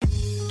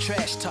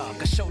Trash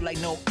Talk, a show like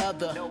no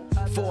other.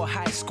 Four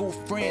high school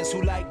friends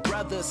who like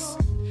brothers.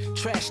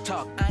 Trash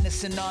Talk,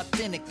 honest and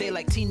authentic. They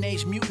like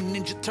Teenage Mutant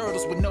Ninja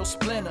Turtles with no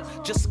splinter.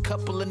 Just a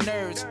couple of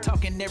nerds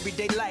talking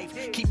everyday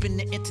life, keeping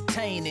it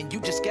entertaining. You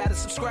just gotta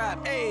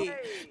subscribe. Hey,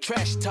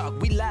 Trash Talk,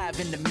 we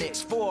live in the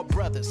mix. Four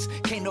brothers,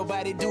 can't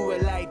nobody do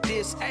it like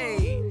this.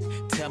 Hey,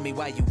 tell me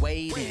why you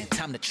waiting.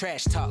 Time to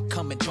Trash Talk.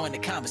 Come and join the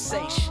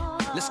conversation.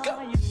 Let's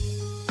go.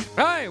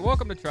 Hi,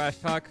 welcome to Trash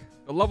Talk,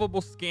 the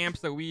lovable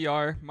scamps that we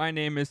are. My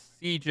name is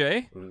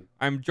CJ.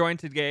 I'm joined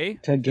today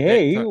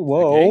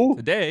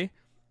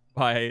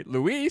by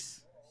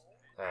Luis.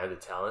 I have the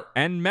talent.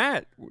 And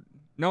Matt.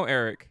 No,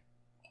 Eric.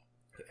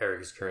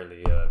 Eric is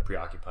currently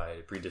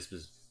preoccupied,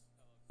 predisposed.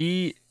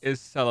 He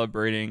is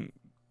celebrating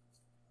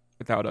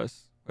without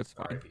us. That's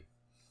fine.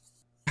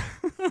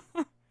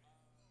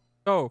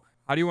 So,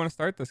 how do you want to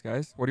start this,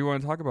 guys? What do you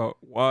want to talk about?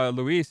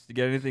 Luis, did you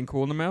get anything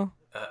cool in the mail?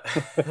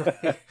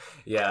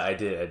 Yeah, I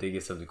did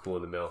get something cool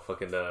in the mail.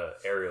 Fucking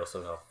Ariel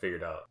somehow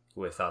figured out,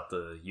 without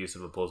the use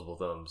of opposable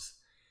thumbs,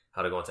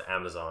 how to go into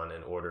Amazon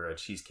and order a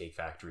Cheesecake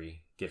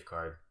Factory gift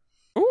card.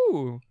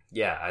 Ooh.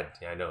 Yeah,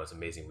 I know, it's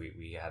amazing.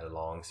 We had a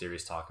long,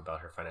 serious talk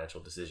about her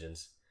financial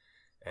decisions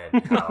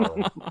and how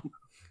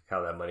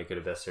that money could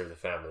have best served the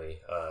family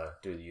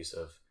through the use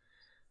of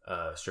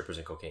strippers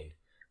and cocaine.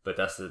 But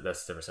that's a different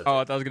subject. Oh,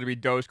 I thought it was going to be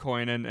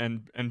Dogecoin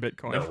and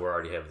Bitcoin. No, we're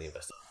already heavily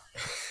invested.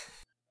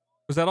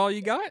 Was that all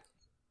you got?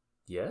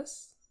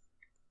 Yes.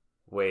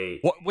 Wait.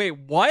 What? Wait,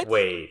 what?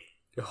 Wait.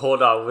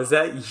 Hold on. Was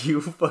that you,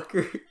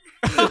 fucker?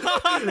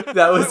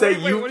 That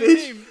you,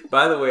 bitch?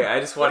 By the way, I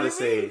just want to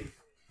say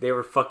they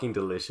were fucking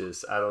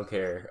delicious. I don't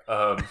care.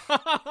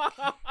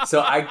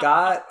 So I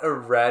got a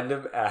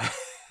random ass.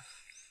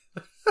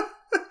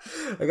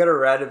 I got a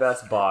random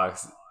ass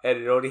box, and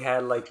it only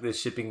had like the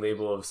shipping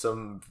label of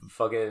some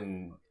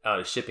fucking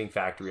shipping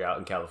factory out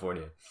in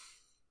California.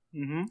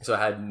 Mm-hmm. So I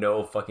had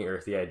no fucking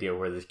earthly idea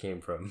where this came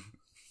from.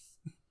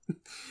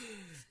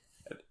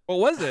 What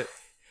was it?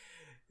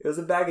 It was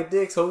a bag of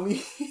dicks,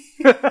 homie.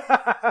 It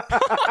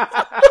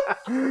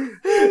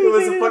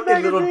was a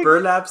fucking little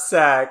burlap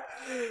sack.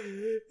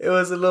 It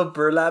was a little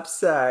burlap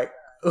sack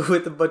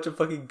with a bunch of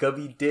fucking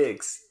gummy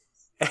dicks.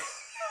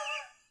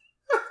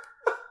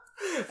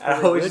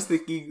 I was just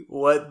thinking,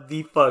 what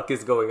the fuck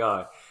is going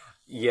on?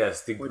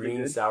 Yes, the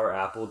green sour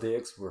apple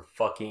dicks were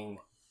fucking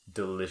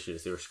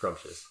delicious. They were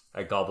scrumptious.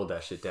 I gobbled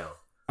that shit down.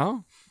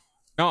 Oh.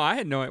 No, I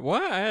had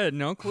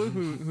no clue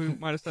who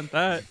might have sent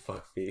that.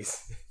 Fuck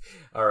face.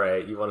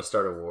 Alright, you want to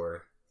start a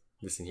war.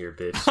 Listen here,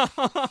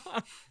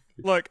 bitch.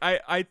 Look,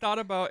 I thought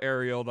about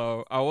Ariel,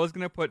 though. I was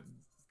going to put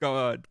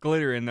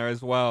glitter in there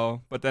as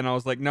well. But then I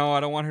was like, no,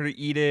 I don't want her to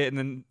eat it. And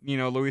then,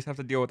 Luis have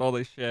to deal with all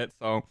this shit.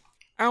 So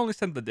I only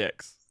sent the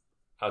dicks.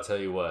 I'll tell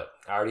you what.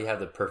 I already have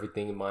the perfect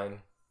thing in mind.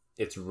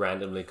 It's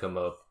randomly come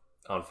up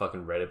on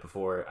fucking Reddit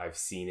before. I've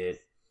seen it.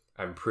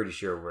 I'm pretty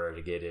sure where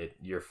to get it.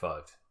 You're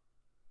fucked.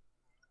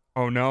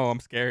 Oh no, I'm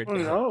scared. Oh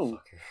no.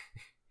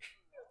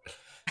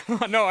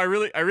 No, I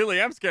really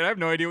am scared. I have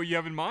no idea what you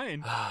have in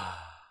mind.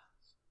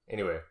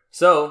 Anyway,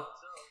 so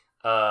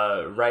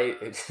right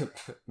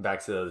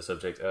back to the other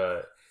subject.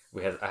 I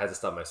had to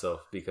stop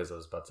myself because I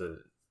was about to,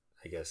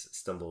 I guess,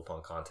 stumble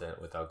upon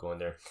content without going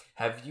there.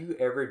 Have you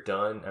ever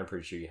done? I'm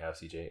pretty sure you have,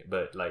 CJ.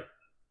 But like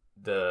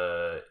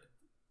the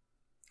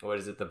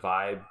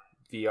Vibe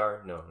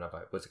VR? No, not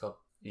Vibe. What's it called?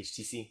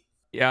 HTC.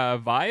 Yeah,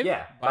 Vive.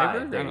 Yeah,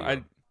 Vive.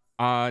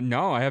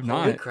 No, I have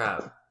not. Holy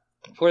crap!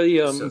 For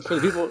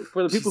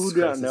the people who do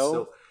not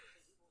know,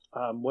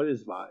 what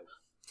is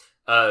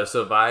Vive?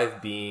 So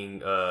Vive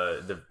being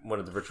one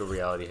of the virtual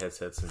reality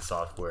headsets and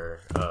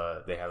software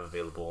they have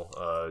available.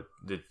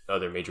 The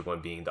other major one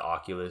being the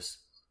Oculus,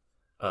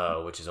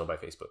 which is owned by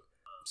Facebook.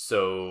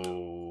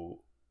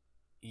 So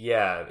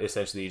yeah,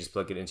 essentially you just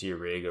plug it into your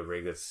rig, a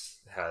rig that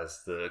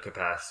has the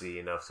capacity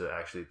enough to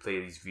actually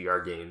play these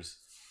VR games.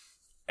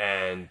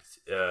 And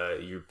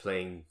you're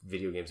playing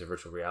video games in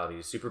virtual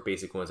reality. Super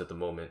basic ones at the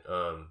moment.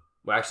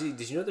 Well, actually,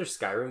 did you know there's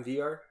Skyrim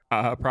VR?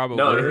 Probably.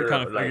 No. I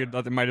kind of figured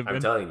that it might have been.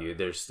 I'm telling you,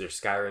 there's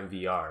Skyrim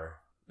VR.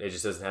 It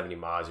just doesn't have any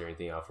mods or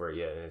anything out for it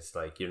yet. And it's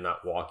like you're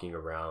not walking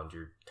around.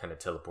 You're kind of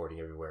teleporting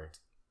everywhere.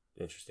 It's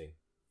interesting.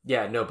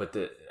 Yeah, no, but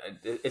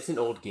it's an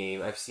old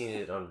game. I've seen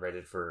it on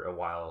Reddit for a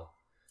while.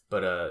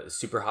 But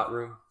Super Hot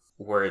Room,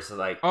 where it's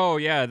like... Oh,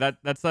 yeah,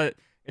 that's that...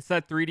 It's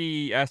that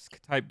 3D-esque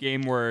type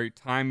game where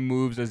time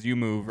moves as you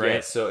move, right?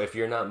 Yeah, so if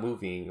you're not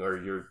moving or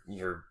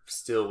you're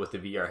still with the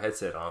VR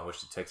headset on,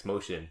 which detects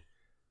motion,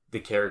 the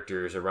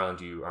characters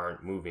around you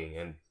aren't moving,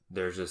 and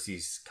there's just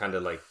these kind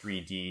of like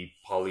 3D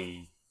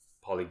polygon.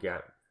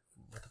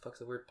 What the fuck's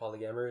the word?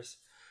 Polyamorous?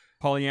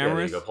 Polyamorous? Yeah,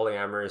 there you go.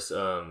 Polyamorous.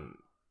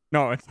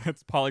 No,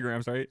 it's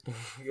polygrams, right?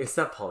 It's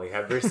not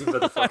polyamorous, you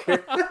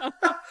motherfucker.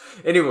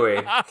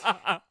 Anyway,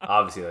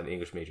 obviously not an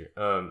English major.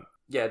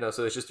 Yeah, no,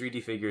 so it's just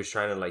 3D figures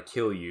trying to like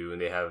kill you,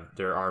 and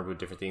they're armed with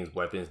different things,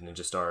 weapons,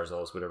 ninja stars, all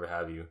this, whatever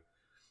have you.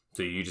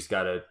 So you just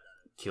gotta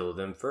kill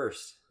them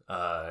first.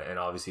 And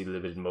obviously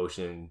limited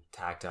motion,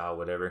 tactile,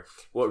 whatever.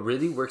 What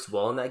really works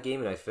well in that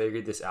game, and I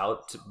figured this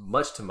out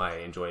much to my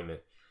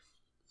enjoyment,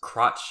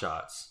 crotch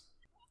shots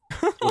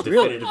will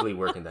definitively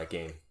work in that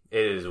game.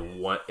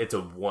 It's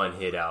a one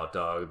hit out,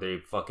 dog. They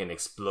fucking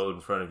explode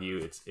in front of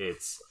you.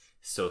 It's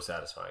so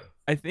satisfying.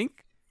 I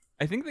think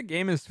the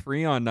game is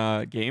free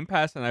on Game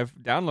Pass, and I've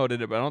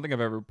downloaded it, but I don't think I've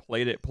ever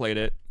played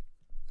it.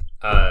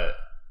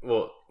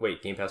 Well,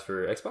 wait, Game Pass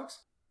for Xbox?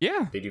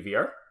 Yeah. They do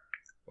VR?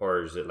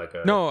 Or is it like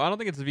a... No, I don't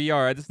think it's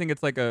VR. I just think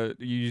it's like you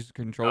use a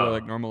controller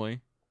like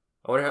normally.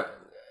 I wonder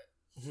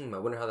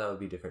how that would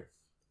be different.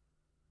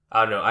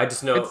 I don't know. I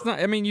just know it's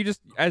not. I mean, you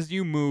just as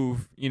you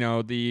move,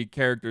 the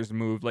characters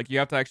move. Like you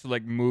have to actually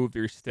like move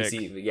your stick.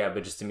 See, yeah,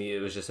 but just to me,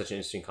 it was just such an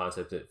interesting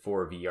concept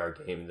for a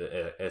VR game.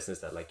 The essence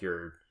that like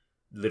you're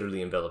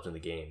literally enveloped in the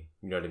game.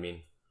 You know what I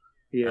mean?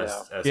 Yeah.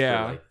 As for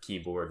like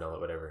keyboard and all that,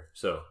 whatever.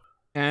 So.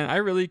 And I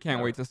really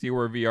can't wait to see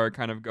where VR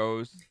kind of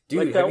goes.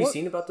 Dude, like have you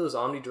seen about those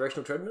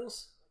omnidirectional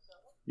treadmills?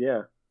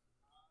 Yeah.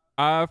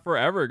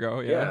 Forever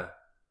ago. Yeah.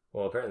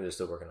 Well, apparently they're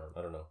still working on.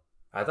 I don't know.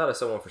 I thought I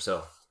saw one for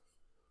sale.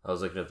 I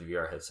was looking at the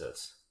VR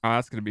headsets. Oh,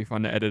 that's gonna be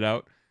fun to edit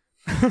out.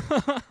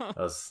 that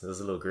was a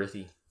little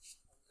girthy.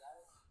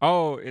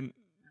 Oh,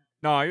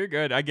 no, you're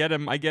good. I get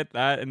him. I get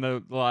that. In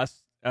the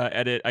last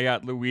edit, I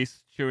got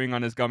Luis chewing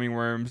on his gummy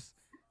worms.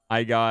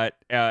 I got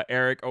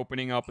Eric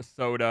opening up a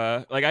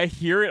soda. Like I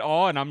hear it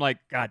all, and I'm like,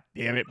 God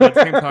damn it! But at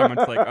the same time,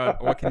 it's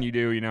like, what can you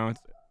do?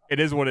 It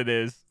is what it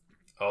is.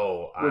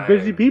 Oh, we're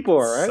busy people,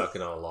 all right?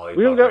 Sucking on a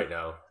lollipop right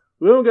now.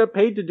 We don't get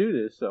paid to do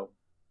this, so.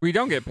 We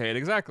don't get paid,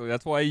 exactly.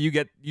 That's why you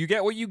get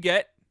what you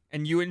get,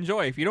 and you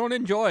enjoy. If you don't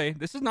enjoy,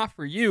 this is not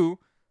for you.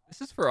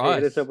 This is for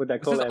us. This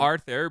is our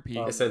therapy.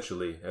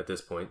 Essentially, at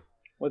this point.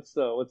 What's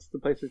the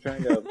place we're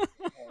trying to?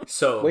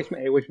 So waste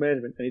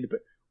management. We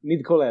need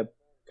the collab.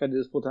 Gotta do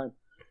this full time.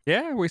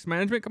 Yeah, waste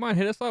management. Come on,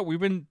 hit us up. We've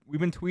been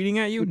tweeting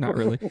at you, not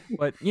really,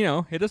 but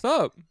hit us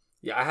up.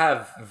 Yeah, I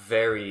have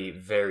very,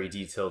 very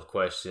detailed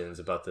questions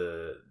about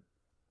the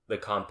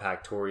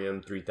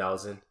Compactorium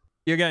 3000.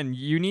 Again,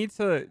 you need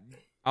to.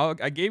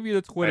 I gave you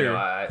the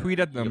Twitter. Tweet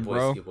at them,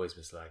 bro. Your boy's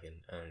been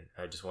slacking, and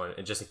I just want,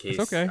 and just in case,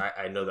 it's okay.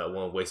 I know that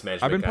one waste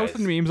management. I've been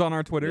posting memes on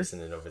our Twitter.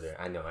 Listening over there.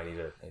 I know. I need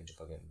to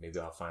fucking. Maybe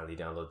I'll finally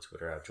download the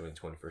Twitter app. Join the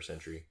 21st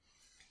century.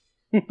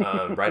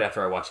 Right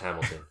after I watch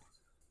Hamilton.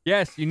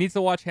 Yes, you need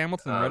to watch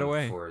Hamilton right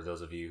away. For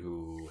those of you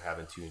who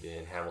haven't tuned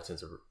in,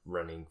 Hamilton's a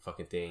running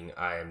fucking thing.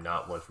 I am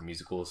not one for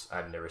musicals.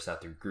 I've never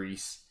sat through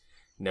Grease.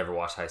 Never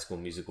watched High School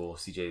Musical.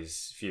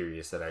 CJ's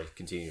furious that I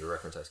continue to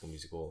reference High School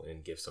Musical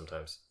in GIFs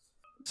sometimes.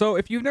 So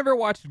if you've never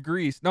watched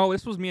Grease, no,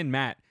 this was me and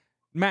Matt.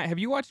 Matt, have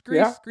you watched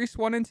Grease? Yeah. Grease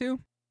 1 and 2?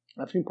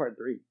 I've seen part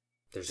 3.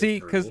 See,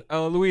 because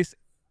Luis,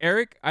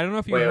 Eric, I don't know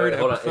if you heard.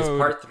 Hold episode, on. Is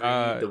part 3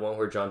 the one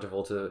where John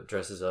Travolta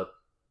dresses up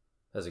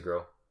as a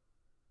girl?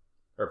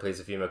 Or plays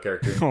a female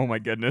character? Oh my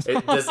goodness!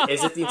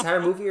 Is it the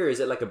entire movie, or is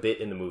it like a bit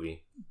in the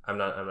movie? I'm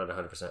not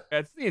 100%.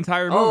 It's the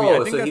entire movie.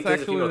 I think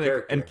that's actually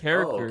character.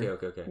 character.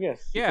 Oh, okay.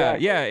 Yes. Yeah,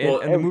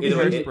 exactly. And the movie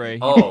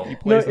Hairspray. He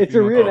plays it's a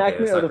reenactment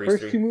it's of the not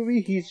first Grease 2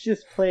 movies. He's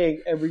just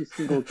playing every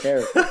single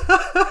character.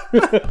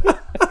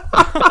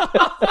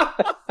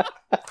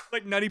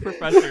 Like Nutty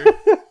Professor.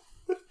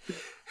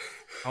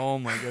 Oh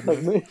my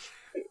goodness!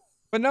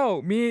 But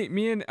no,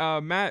 me and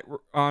Matt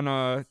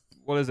on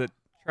what is it?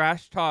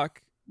 Trash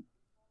Talk.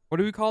 What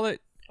do we call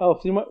it? Oh,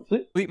 Fleet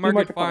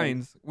Market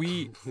Finds.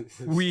 We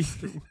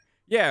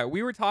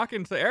were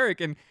talking to Eric,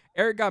 and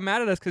Eric got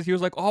mad at us because he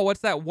was like, "Oh, what's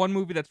that one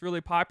movie that's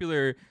really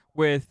popular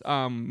with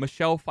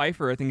Michelle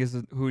Pfeiffer?" I think is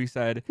who he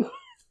said,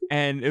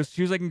 and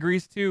she was like in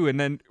Grease too. And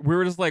then we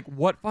were just like,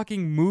 "What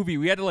fucking movie?"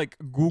 We had to like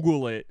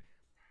Google it.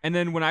 And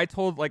then when I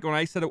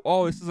said,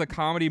 "Oh, this is a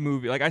comedy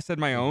movie," like I said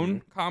my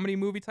own comedy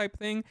movie type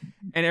thing,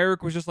 and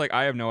Eric was just like,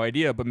 "I have no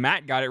idea," but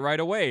Matt got it right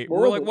away. We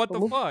were like, "What the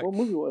fuck?" What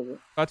movie was it?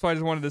 That's why I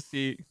just wanted to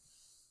see.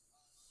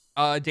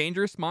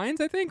 Dangerous Minds,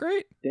 I think,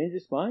 right?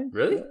 Dangerous Minds?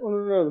 Really? Oh,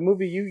 no. The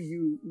movie you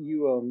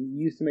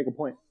used to make a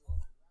point.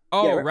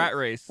 Oh, Yeah, Rat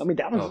Race. I mean,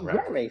 that was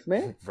Rat Race,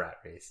 man. Rat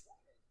Race.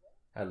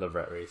 I love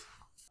Rat Race.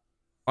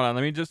 Hold on,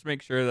 let me just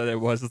make sure that it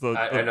was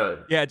I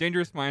know. Yeah,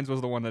 Dangerous Minds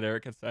was the one that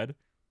Eric had said.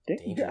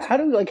 How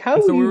do so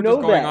you we were know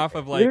just going that? off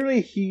of like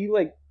Literally, he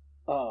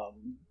I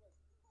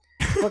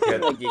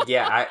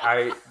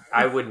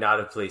would not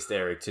have placed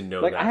Eric to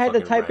know. Like that I had to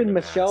fucking type in random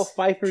Michelle ass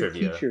Pfeiffer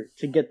trivia. teacher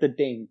to get the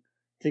ding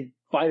to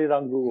find it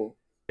on Google.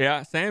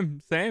 Yeah,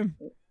 same. And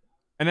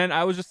then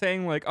I was just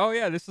saying like, oh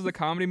yeah, this is a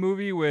comedy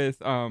movie with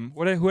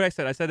who did I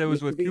said? I said it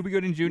was with Cuba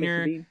Gooding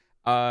Jr.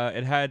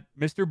 It had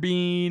Mr.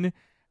 Bean.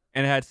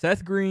 And it had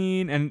Seth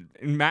Green and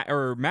Matt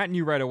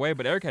knew right away,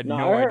 but Eric had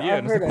no idea.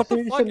 I heard what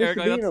the fuck, Eric?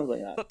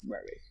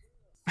 Right.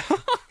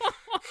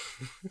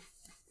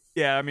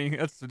 Yeah, I mean,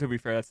 to be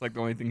fair, that's like the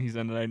only thing he's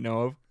in that I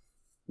know of.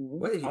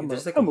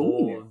 There's like a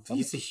whole.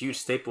 He's a huge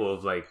staple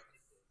of like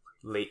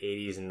late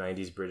 80s and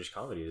 90s British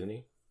comedy, isn't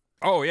he?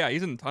 Oh yeah,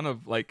 he's in a ton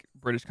of like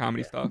British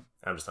comedy stuff.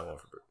 I'm just not one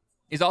for Brit.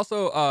 He's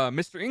also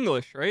Mr.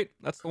 English, right?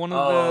 That's the one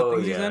of the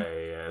things he's in.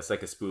 Yeah. It's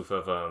like a spoof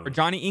of or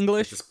Johnny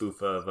English. It's a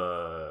spoof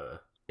of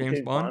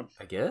James Bond,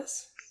 I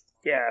guess.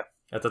 Yeah.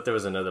 I thought there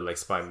was another like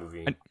spy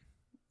movie.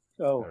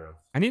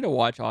 I need to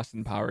watch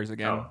Austin Powers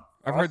again.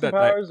 I've heard Austin that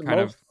Powers, that kind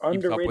of most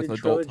keeps up with underrated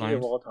adult trilogy times.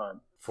 of all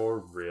time. For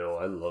real,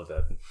 I love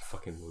that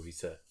fucking movie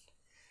set.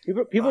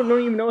 People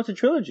don't even know it's a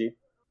trilogy.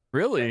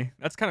 Really?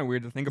 That's kind of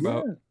weird to think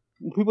about. Yeah.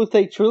 When people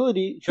say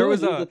trilogy, There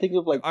was they think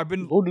of like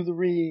Lord of the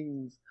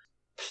Rings,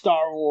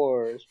 Star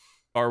Wars.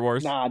 Star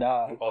Wars. Nah,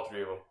 dog. All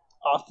three of them.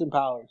 Austin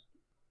Powers.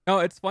 No,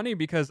 it's funny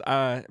because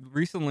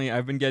recently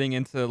I've been getting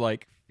into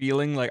like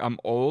feeling like I'm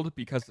old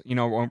because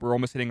we're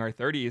almost hitting our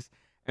 30s,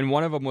 and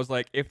one of them was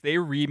like if they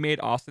remade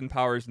Austin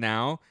Powers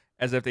now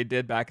as if they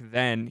did back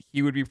then,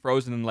 he would be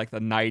frozen in like the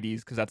 90s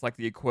because that's like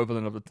the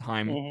equivalent of the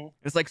time. Mm-hmm.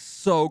 It's like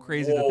so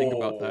crazy to think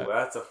about that.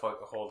 That's a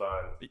fuck. Hold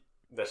on,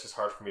 that's just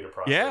hard for me to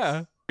process.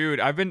 Yeah, dude,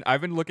 I've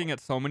been looking at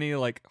so many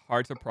like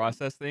hard to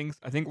process things.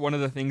 I think one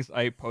of the things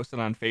I posted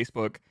on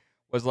Facebook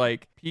was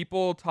like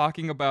people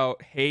talking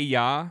about Hey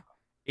Ya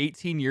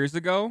 18 years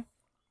ago.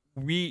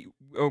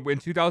 In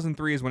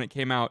 2003 is when it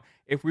came out.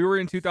 If we were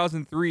in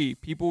 2003,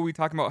 people would be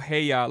talking about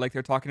Hey Ya like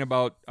they're talking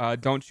about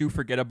Don't You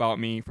Forget About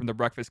Me from The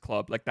Breakfast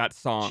Club, like that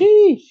song.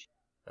 Sheesh.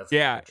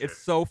 Yeah, it's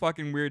so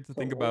fucking weird to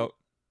think about.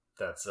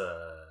 That's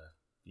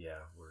yeah,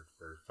 we're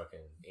fucking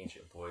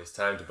ancient boys.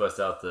 Time to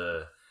bust out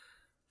the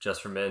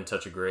Just for Men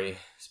Touch of Grey.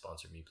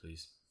 Sponsor me,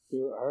 please.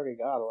 Dude, I already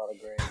got a lot of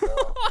gray, bro.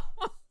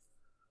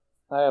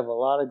 I have a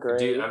lot of gray.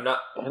 Dude, I'm not.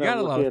 You got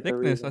a lot of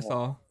thickness. I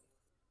saw.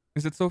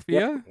 Is it Sophia?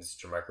 Yep. Is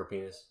it your micro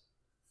penis?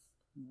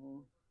 Mm-hmm.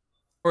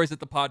 Or is it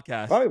the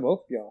podcast? Probably both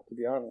of y'all, to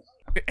be honest.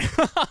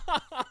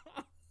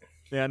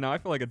 Yeah, no, I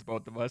feel like it's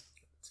both of us.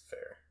 It's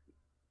fair.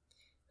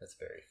 That's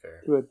very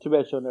fair. Too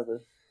bad she'll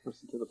never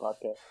listen to the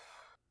podcast.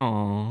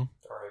 Aww.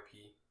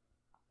 R.I.P.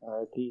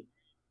 R.I.P.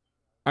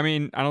 I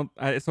mean,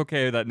 it's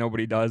okay that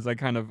nobody does. I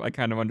kind of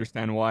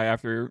understand why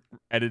after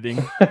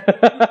editing.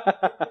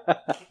 I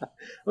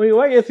mean,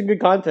 why get some good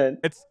content?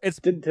 It's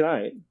did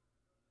tonight.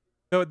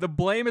 The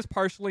blame is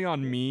partially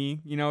on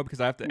me,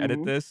 because I have to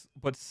edit this,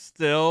 but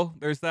still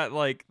there's that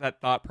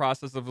thought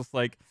process of just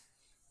like,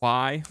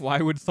 why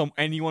would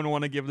anyone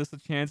want to give this a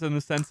chance in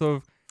the sense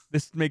of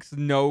this makes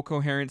no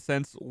coherent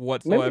sense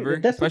whatsoever,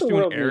 especially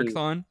when Eric's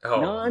on. Oh,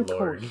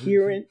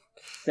 non-coherent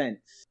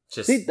sense.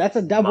 Just see, that's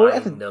a double.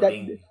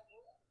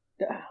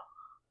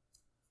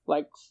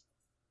 Like,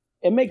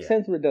 it makes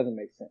sense, but it doesn't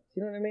make sense.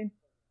 You know what I mean?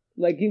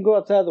 Like, you can go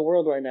outside the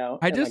world right now.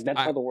 That's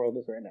how the world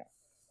is right now.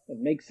 It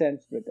makes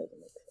sense, but it doesn't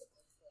make sense.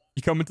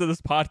 You come into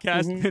this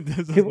podcast, it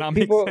does not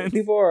make sense.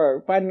 People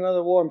are fighting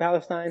another war in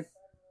Palestine,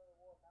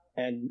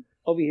 and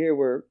over here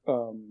we're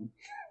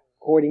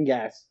hoarding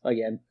gas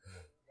again.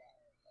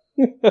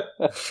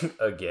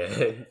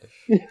 Again.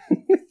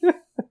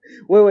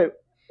 Wait.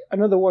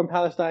 Another war in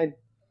Palestine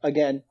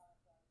again,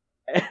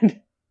 and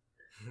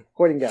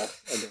hoarding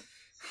gas again.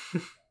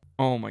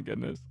 Oh my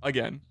goodness!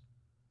 Again.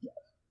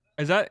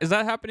 Is that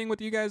happening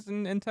with you guys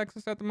in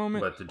Texas at the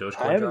moment? What, the Dogecoin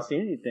I haven't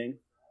seen anything.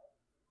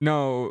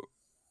 No.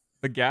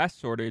 The gas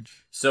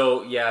shortage.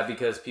 So, yeah,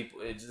 because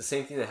it's the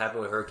same thing that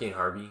happened with Hurricane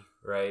Harvey,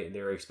 right? They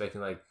were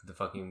expecting, like, the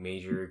fucking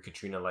major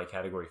Katrina-like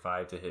Category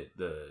 5 to hit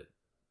the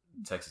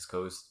Texas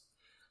coast.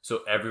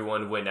 So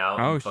everyone went out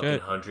in fucking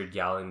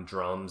 100-gallon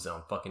drums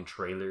on fucking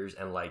trailers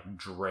and, like,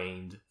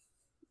 drained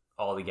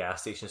all the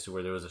gas stations to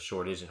where there was a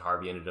shortage, and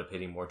Harvey ended up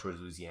hitting more towards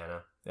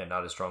Louisiana and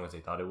not as strong as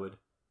they thought it would.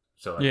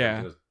 So, like,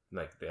 yeah.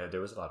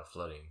 There was a lot of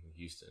flooding in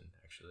Houston,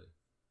 actually.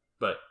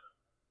 But...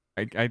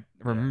 I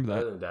remember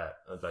that. Other than that,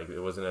 like, it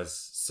wasn't as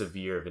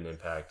severe of an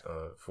impact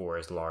for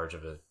as large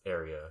of an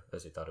area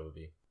as they thought it would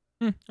be.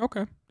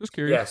 Okay, just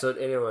curious. Yeah. So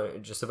anyway,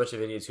 just a bunch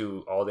of idiots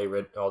who all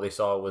they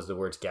saw was the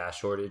words gas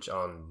shortage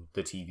on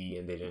the TV,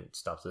 and they didn't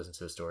stop to listen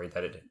to the story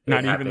that it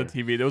not happened, even the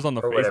TV. It was on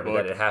the or Facebook. Whatever,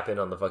 that it happened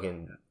on the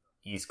fucking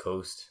East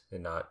Coast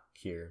and not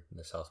here in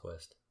the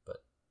Southwest. But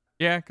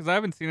yeah, because I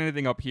haven't seen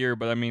anything up here.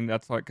 But I mean,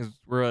 that's like because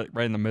we're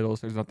right in the middle,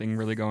 so there's nothing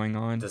really going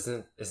on.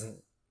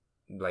 Isn't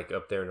like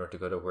up there in North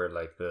Dakota where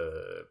like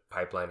the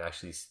pipeline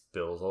actually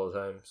spills all the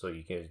time, so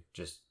you can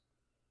just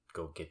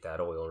go get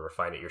that oil and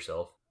refine it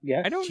yourself?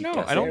 Yeah, I don't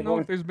know. I don't know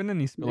if there's been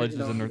any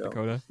spillages in North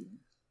Dakota.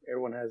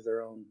 Everyone has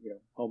their own,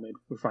 homemade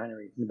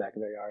refinery in the back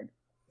of their yard.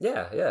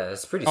 Yeah,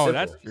 it's pretty simple. Oh,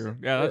 that's true.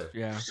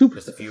 Yeah. Super.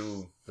 Just a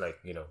few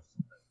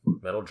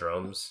metal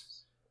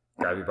drums.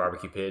 Grab your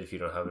barbecue pit if you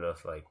don't have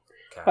enough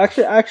cash.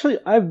 Actually,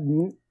 I've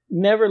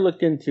never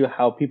looked into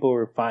how people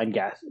refine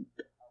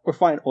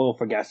oil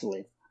for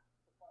gasoline.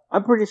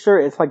 I'm pretty sure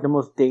it's like the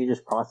most dangerous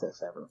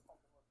process ever.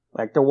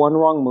 Like the one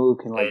wrong move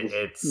can probably.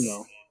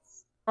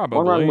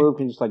 One wrong move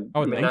can just I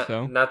would think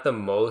so. Not the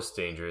most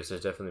dangerous.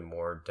 There's definitely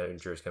more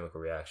dangerous chemical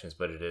reactions,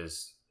 but it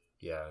is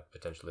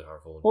potentially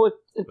harmful. Well,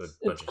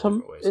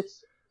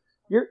 it's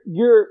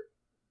you're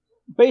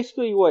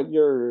basically what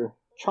you're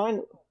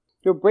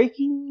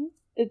breaking.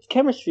 It's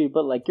chemistry,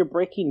 but like you're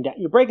breaking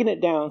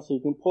it down so you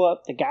can pull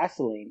up the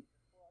gasoline,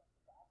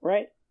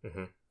 right?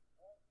 Mm-hmm.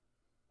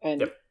 And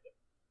yep.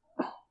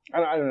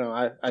 I don't know.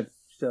 I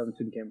still haven't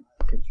seen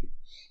chemistry.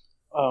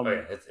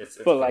 It's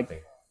but like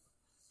thing.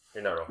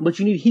 You're not wrong. But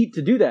you need heat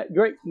to do that,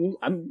 right?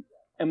 Am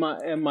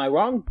I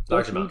wrong?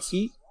 Large amounts.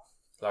 Heat?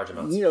 Large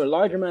amounts. You need a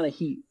large amount of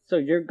heat. So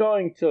you're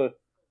going to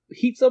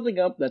heat something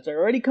up that's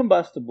already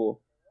combustible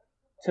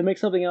to make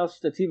something else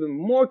that's even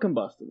more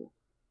combustible.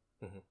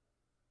 Mm-hmm.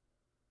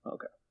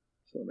 Okay,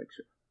 just want to make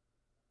sure.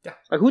 Yeah.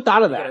 Like, who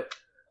thought of that?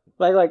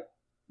 Like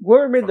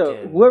whoever made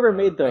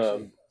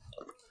the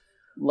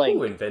like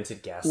who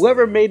invented gas?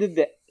 Whoever made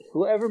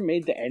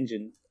the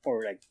engine,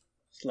 or like,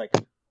 it's like,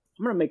 I'm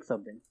gonna make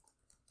something.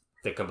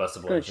 The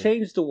combustible. It's gonna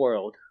change the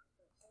world,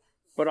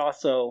 but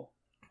also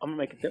I'm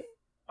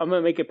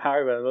gonna make it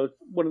powered by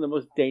one of the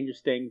most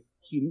dangerous things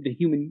the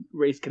human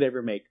race could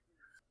ever make.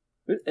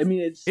 I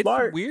mean, it's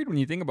smart. It's weird when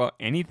you think about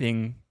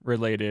anything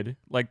related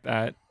like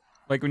that.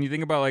 Like when you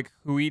think about like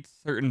who eats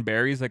certain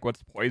berries, like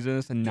what's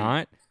poisonous and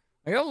not.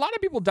 Like, a lot of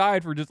people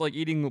died for just like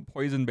eating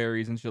poison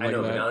berries and shit like that.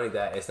 I know, but not only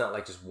that, it's not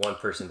like just one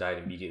person died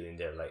immediately in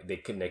there. Like they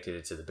connected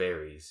it to the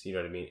berries. You know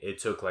what I mean? It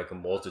took like a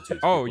multitude.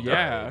 Of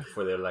people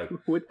before they're like,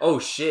 oh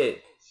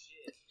shit.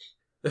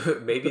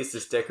 Maybe it's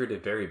this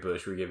decorative berry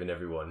bush we're giving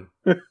everyone.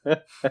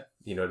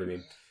 You know what I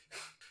mean?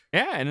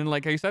 Yeah, and then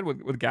like how you said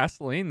with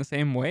gasoline, the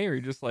same way, or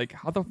you're just like,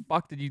 how the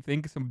fuck did you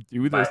think some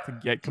do this to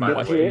get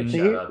combustion?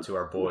 Shout out to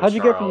our boy. How'd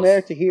you get from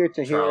there to here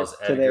to Charles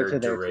here to there Edgar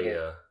to Durea.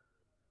 there?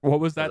 What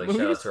was that? Shout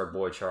out to our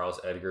boy Charles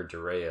Edgar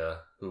Durea,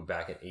 who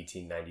back in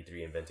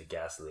 1893 invented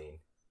gasoline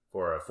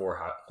for a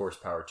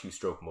 4-horsepower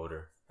 2-stroke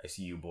motor. I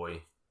see you,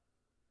 boy.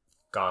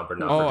 Gone but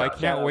not forgotten. I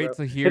can't wait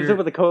to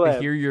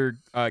hear your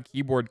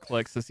keyboard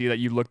clicks to see that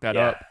you looked that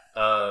up.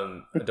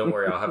 Don't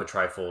worry, I'll have a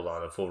trifold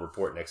on a full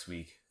report next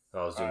week.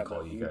 I was doing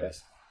call you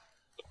guys.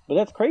 But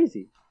that's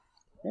crazy.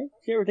 Right?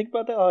 You ever think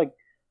about that? Like,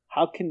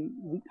 how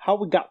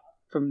we got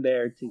from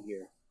there to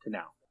here to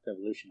now? It's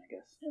evolution, I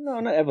guess. No,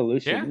 not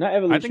evolution. Yeah. Not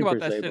evolution. I think about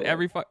that shit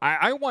every.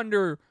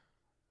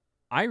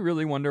 I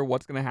really wonder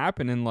what's gonna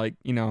happen in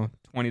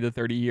 20 to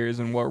 30 years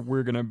and what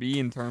we're gonna be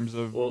in terms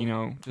of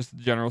just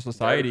general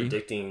society. They're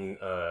predicting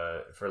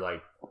for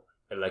like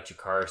electric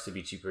cars to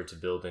be cheaper to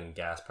build than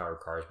gas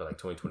powered cars by like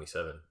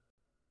 2027.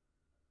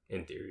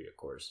 In theory, of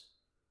course.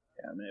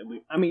 Yeah,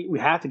 man. We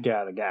have to get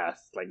out of gas.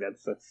 Like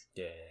that's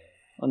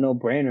a no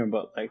brainer.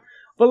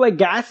 But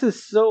gas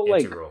is so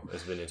integral.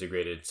 It's been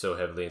integrated so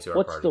heavily into our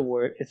what's party. The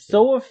word? It's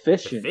so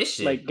efficient.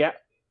 Like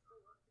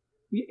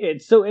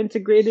it's so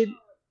integrated.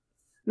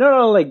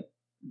 No. Like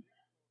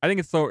I think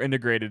it's so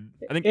integrated.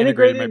 I think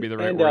integrated might be the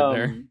right word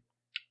there.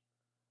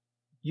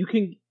 You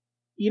can,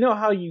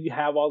 how you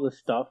have all this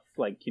stuff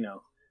like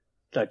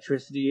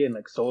electricity and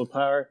like solar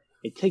power.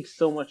 It takes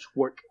so much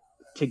work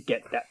to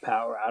get that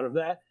power out of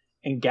that.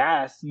 And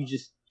gas, you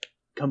just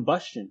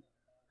combustion,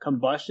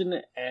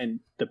 and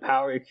the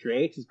power it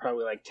creates is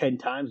probably like 10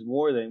 times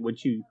more than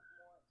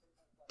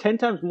 10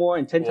 times more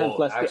and 10 times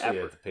less. Actually,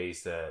 at the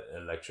pace that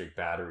electric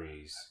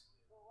batteries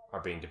are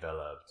being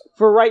developed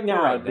for right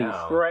now,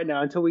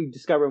 until we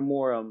discover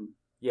more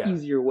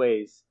easier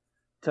ways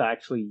to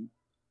actually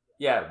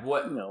get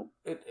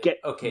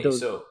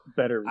those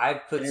better. I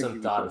put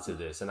some thought into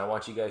this, and I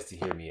want you guys to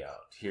hear me out.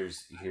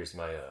 Here's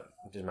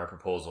my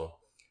proposal.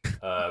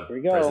 Here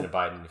we go. President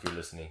Biden, if you're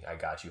listening, I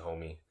got you,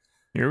 homie.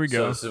 Here we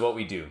go. So this is what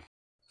we do.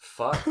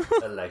 Fuck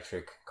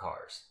electric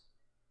cars.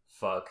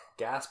 Fuck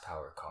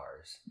gas-powered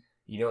cars.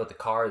 You know what the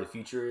car of the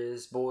future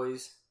is,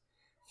 boys?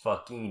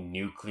 Fucking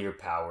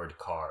nuclear-powered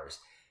cars.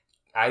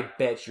 I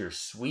bet your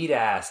sweet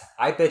ass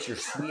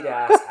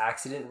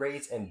accident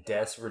rates and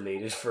deaths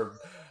related from...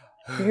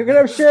 You're gonna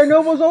have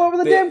Chernobyls all over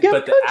the damn country.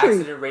 But the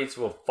accident rates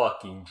will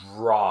fucking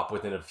drop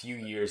within a few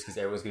years because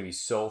everyone's gonna be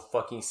so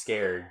fucking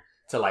scared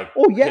to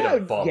hit a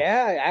bump.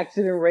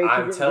 Accident rates.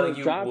 I'm telling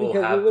you, we'll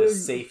have the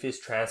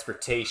safest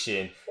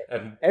transportation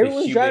the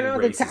human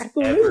race has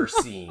ever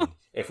seen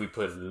if we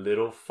put a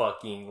little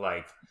fucking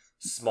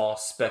small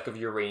speck of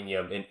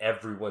uranium in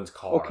everyone's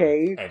car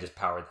and just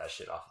power that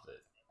shit off of it.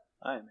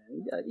 All right,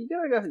 man. You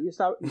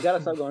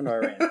gotta stop going to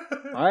Iran.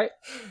 All right.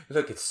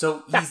 Look, it's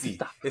so easy.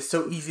 It's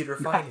so easy to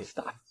refine it.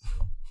 Stop.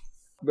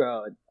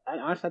 Bro,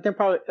 honestly, I think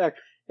probably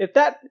if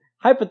that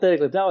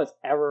was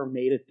ever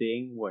made a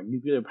thing where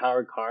nuclear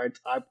powered cars,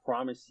 I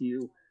promise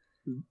you,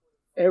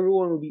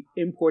 everyone would be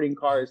importing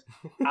cars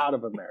out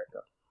of America.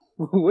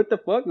 What the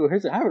fuck?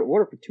 I have an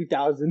order for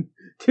 2,000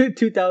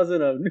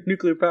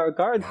 nuclear powered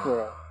cars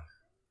for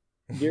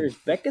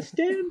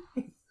Uzbekistan.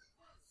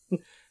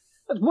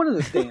 That's one of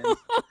the stands.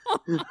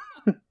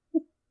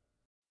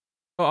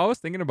 I was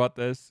thinking about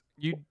this.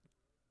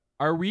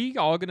 Are we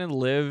all going to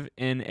live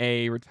in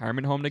a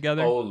retirement home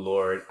together? Oh,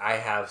 Lord. I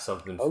have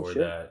something for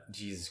that.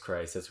 Jesus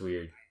Christ, that's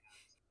weird.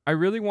 I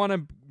really want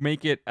to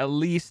make it at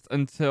least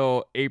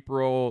until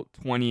April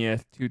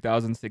 20th,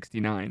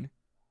 2069.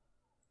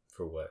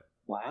 For what?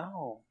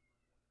 Wow.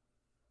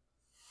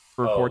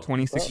 For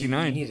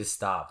 2069. You need to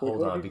stop.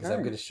 Hold on, because I'm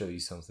going to show you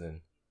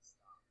something.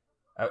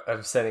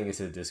 I'm sending it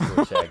to the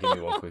Discord chat. Give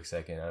me one quick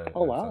second. I have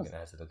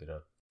to look it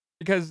up.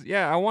 Because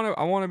I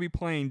want to be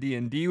playing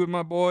D&D with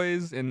my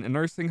boys in a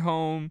nursing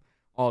home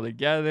all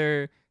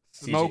together,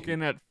 smoking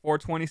CJ. At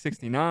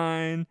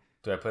 42069.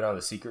 Do I put on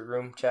the secret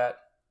room chat?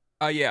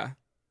 Yeah.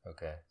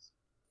 Okay.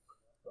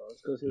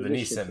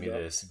 Lenise sent me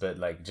this,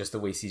 but just the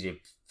way CJ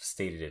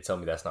stated it, tell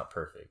me that's not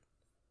perfect.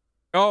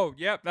 Oh,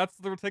 yep, that's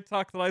the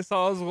TikTok that I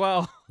saw as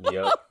well.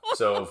 Yep.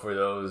 So for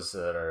those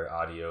that are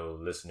audio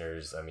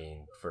listeners, I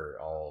mean, for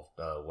all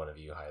one of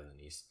you, hi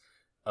Lenise,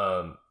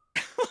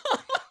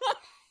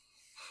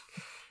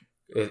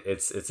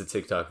 it's a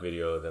TikTok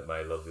video that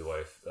my lovely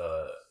wife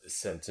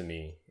sent to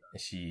me.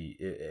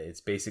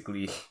 It's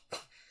basically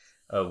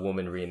a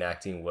woman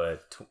reenacting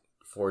what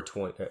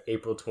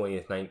April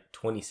 20th,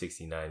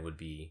 2069 would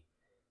be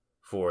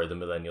for the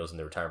millennials in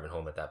the retirement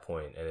home at that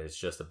point, and it's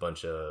just a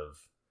bunch of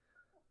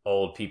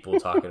old people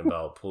talking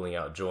about pulling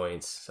out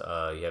joints.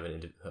 You have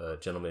a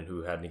gentleman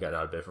who hadn't gotten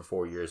out of bed for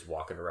 4 years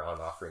walking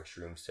around offering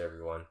shrooms to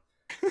everyone.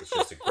 It's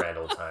just a grand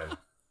old time.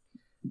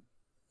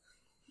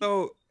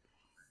 So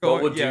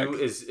what we'll do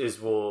is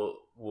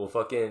we'll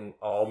fucking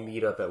all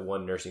meet up at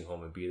one nursing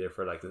home and be there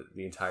for like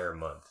the entire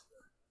month.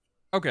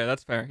 Okay,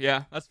 that's fair.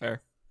 Yeah, that's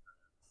fair.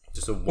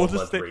 Just a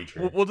month rage.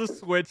 We'll just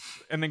switch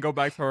and then go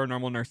back to our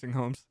normal nursing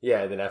homes.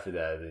 Yeah, and then after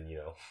that, then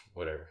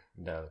whatever,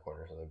 down the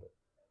corner or something. But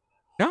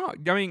no,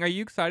 I mean, are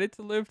you excited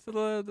to live to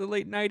the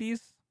late 90s?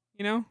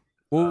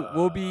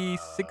 We'll be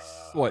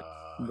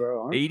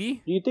bro,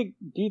 80? Do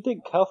you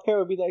think healthcare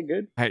would be that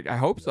good? I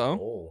hope so.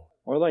 No.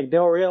 Or like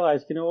they'll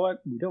realize, you know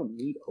what? We don't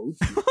need old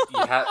people.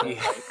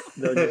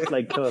 They'll just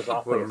like kill us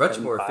off. We're much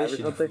more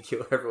efficient if we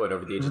kill everyone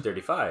over the age of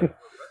 35.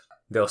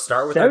 They'll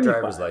start with our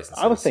driver's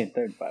licenses. I was saying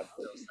 35.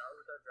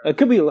 It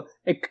could be.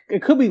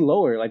 It could be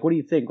lower. Like, what do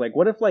you think? Like,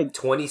 what if like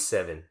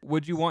 27?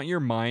 Would you want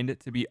your mind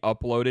to be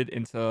uploaded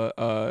into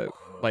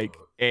like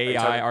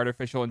AI,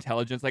 artificial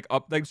intelligence, like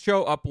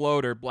show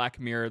Upload or Black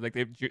Mirror, like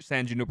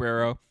San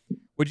Junipero?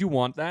 Would you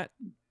want that?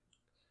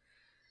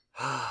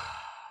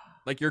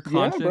 Like your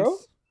conscience? Yeah, bro.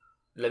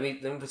 Let me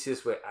put it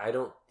this way. I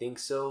don't think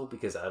so,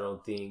 because I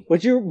don't think.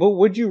 Would you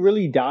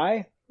really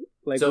die?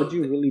 Like, would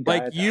you really die?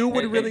 Like, you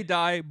would really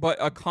die, but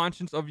a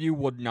conscience of you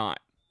would not.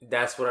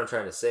 That's what I'm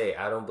trying to say.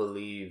 I don't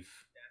believe,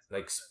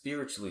 like,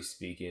 spiritually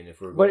speaking, if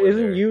we're going But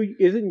there,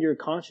 isn't your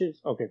conscience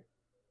okay?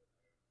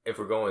 If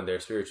we're going there,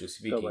 spiritually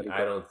speaking, Nobody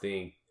I don't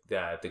think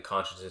that the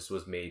consciousness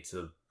was made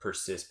to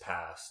persist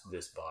past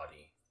this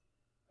body,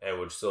 and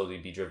would slowly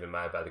be driven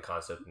by the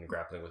concept and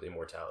grappling with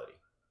immortality.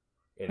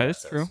 That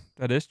is true.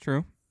 That is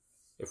true.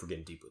 If we're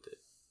getting deep with it.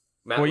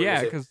 Matt, well,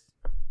 yeah, because...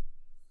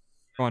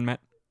 Go on, Matt.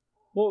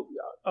 Well,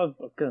 I was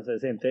going to say the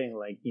same thing.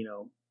 Like,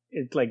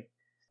 it's like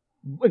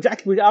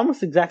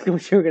almost exactly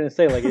what you were going to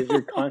say. Like, is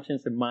your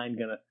conscience and mind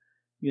going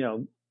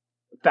to,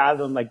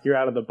 fathom, like, you're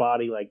out of the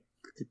body? Like,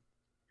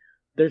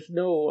 there's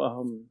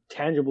no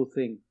tangible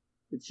thing.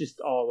 It's just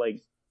all,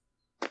 like,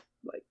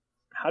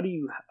 how do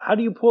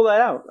you pull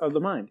that out of the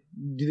mind?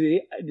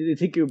 Do they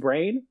take your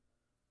brain?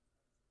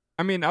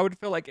 I mean, I would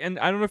feel like, and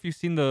I don't know if you've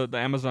seen the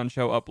Amazon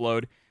show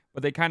Upload,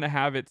 but they kind of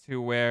have it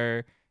to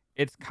where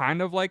it's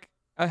kind of like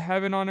a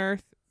heaven on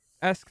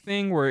earth-esque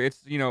thing where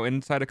it's,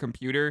 inside a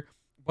computer.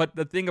 But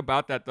the thing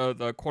about that,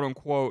 the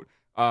quote-unquote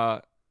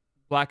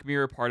Black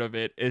Mirror part of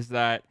it is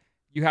that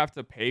you have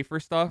to pay for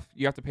stuff.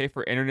 You have to pay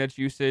for internet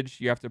usage.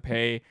 You have to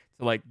pay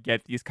to, like,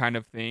 get these kind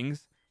of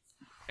things.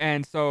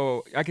 And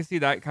so I can see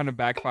that kind of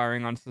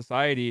backfiring on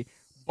society.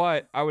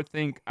 But I would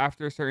think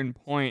after a certain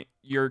point,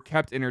 you're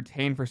kept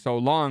entertained for so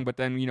long. But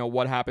then,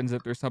 what happens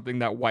if there's something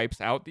that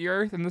wipes out the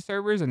earth and the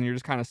servers and you're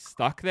just kind of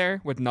stuck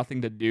there with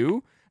nothing to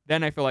do?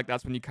 Then I feel like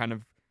that's when you kind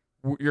of,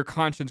 your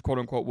conscience, quote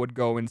unquote, would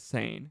go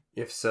insane.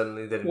 If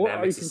suddenly the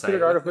are you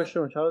considered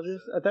artificial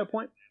intelligence at that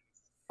point?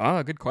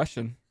 Ah, good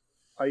question.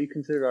 Are you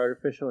considered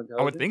artificial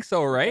intelligence? I would think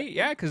so, right?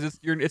 Yeah, because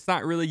it's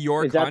not really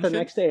your conscience. Is that the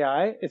next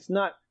AI? It's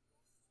not.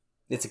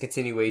 It's a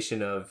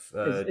continuation of.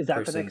 Is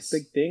that the next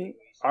big thing?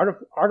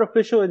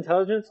 Artificial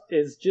intelligence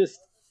is just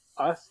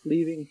us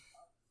leaving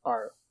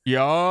our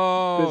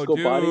physical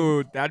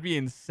body. That'd be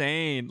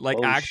insane. Like,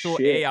 actual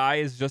shit. AI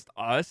is just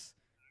us.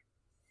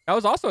 That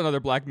was also another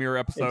Black Mirror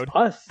episode. It's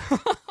us.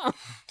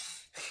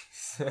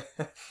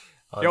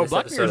 Yo,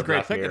 Black Mirror is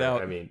great. Check it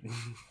out. I mean,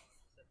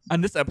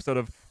 on this episode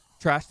of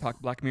Trash Talk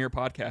Black Mirror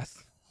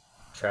podcast.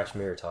 Trash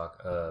Mirror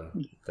Talk.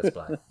 That's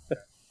black.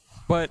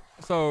 But,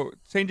 so,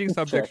 changing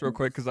subjects real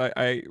quick, because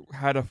I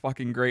had a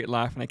fucking great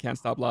laugh and I can't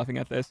stop laughing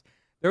at this.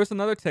 There was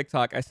another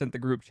TikTok I sent the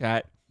group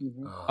chat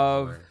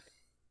of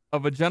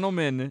a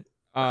gentleman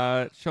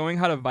showing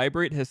how to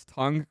vibrate his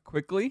tongue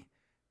quickly.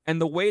 And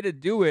the way to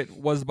do it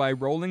was by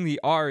rolling the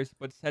R's,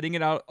 but setting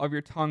it out of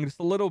your tongue just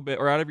a little bit,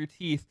 or out of your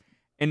teeth,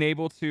 and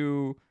able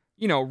to,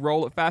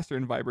 roll it faster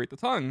and vibrate the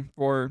tongue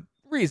for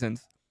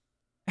reasons.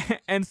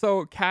 And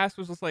so Cass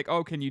was just like,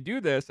 oh, can you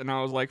do this? And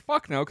I was like,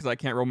 fuck no, because I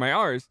can't roll my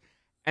R's.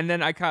 And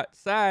then I got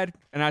sad,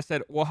 and I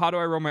said, well, how do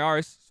I roll my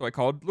R's? So I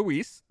called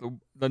Luis,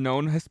 the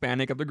known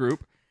Hispanic of the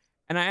group,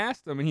 and I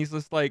asked him, and he's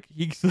just like,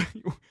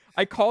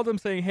 I called him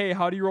saying, hey,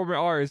 how do you roll my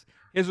R's?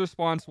 His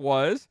response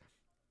was,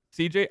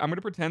 CJ, I'm going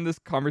to pretend this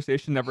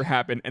conversation never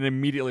happened, and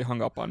immediately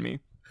hung up on me.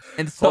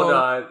 And so, hold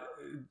on.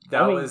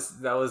 That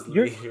was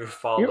your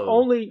follow.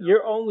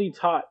 You're only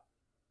taught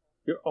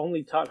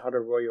how to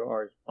roll your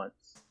R's once.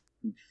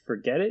 You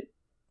forget it.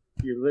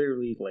 You're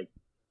literally like,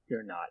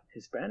 you're not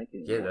Hispanic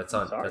anymore. Yeah, that's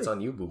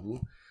on you, boo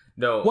boo.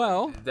 No,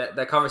 well,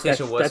 that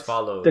conversation was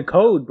followed. The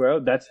code,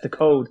 bro. That's the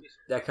code.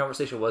 That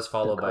conversation was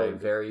followed by a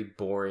very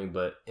boring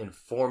but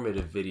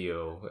informative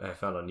video I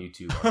found on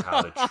YouTube on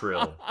how to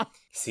trill.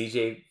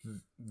 CJ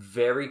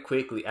very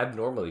quickly,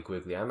 abnormally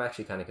quickly, I'm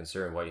actually kind of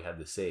concerned why you had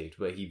this saved,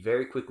 but he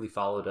very quickly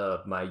followed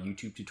up my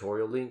YouTube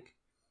tutorial link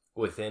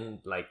within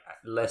like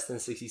less than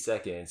 60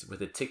 seconds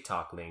with a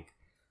TikTok link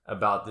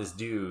about this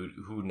dude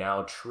who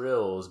now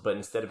trills, but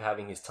instead of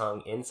having his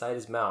tongue inside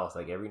his mouth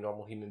like every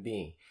normal human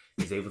being,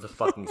 he's able to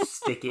fucking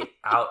stick it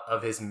out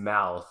of his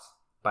mouth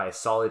by a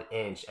solid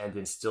inch and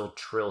then still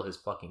trill his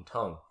fucking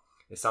tongue.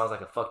 It sounds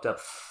like a fucked up,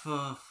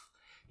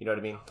 you know what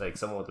I mean? Like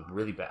someone with a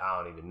really bad,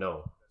 I don't even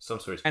know, some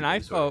sort of. And I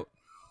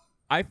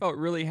felt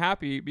really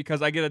happy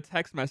because I get a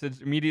text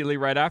message immediately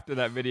right after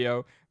that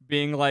video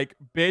being like,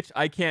 "Bitch,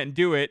 I can't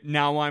do it.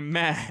 Now I'm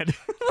mad."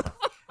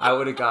 I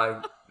would have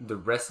gone the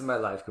rest of my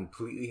life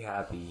completely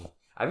happy.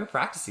 I've been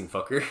practicing,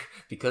 fucker,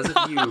 because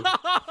of you.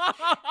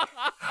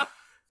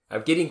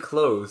 I'm getting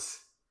close,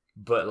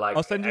 but like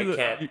I'll send you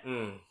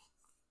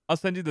I'll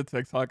send you the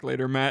TikTok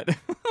later, Matt.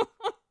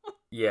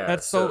 Yeah,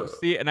 that's so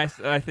see, and I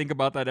think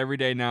about that every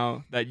day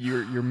now that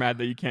you're mad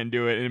that you can't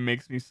do it, and it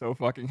makes me so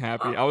fucking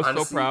happy. I was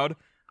honestly, so proud.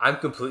 I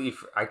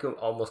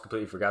almost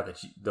completely forgot that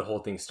the whole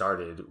thing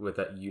started with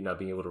that you not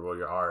being able to roll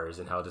your R's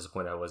and how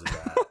disappointed I was in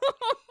that.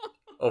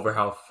 Over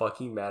how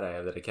fucking mad I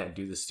am that I can't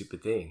do this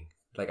stupid thing.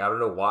 Like I don't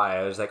know why.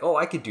 I was like, oh,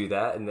 I could do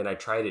that, and then I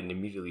tried it and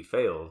immediately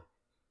failed.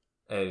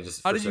 And it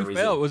just how did you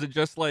fail? Was it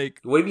just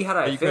like what do you mean? How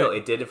did I fail?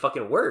 It didn't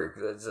fucking work.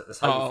 That's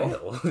how you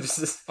fail.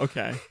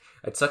 Okay.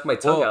 I sucked my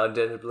tongue out and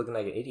ended up looking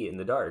like an idiot in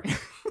the dark.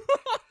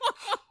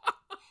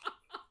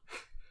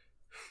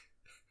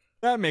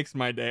 That makes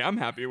my day. I'm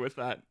happy with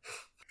that.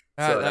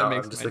 So that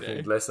makes I'm just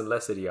looking less and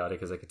less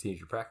idiotic as I continue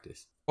to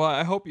practice. Well,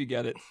 I hope you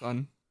get it,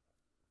 son.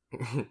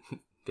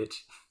 Bitch.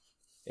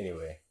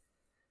 Anyway.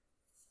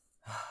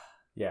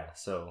 Yeah,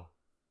 so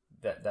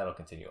that'll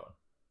continue on.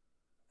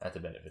 At the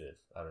benefit of,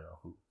 I don't know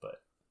who, but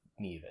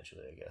me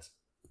eventually, I guess.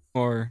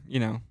 Or,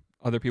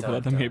 other people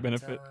that may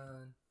benefit.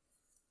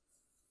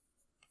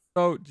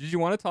 So, did you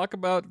want to talk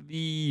about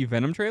the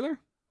Venom trailer?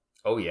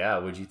 Oh yeah,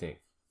 what'd you think?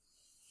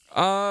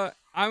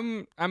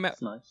 I'm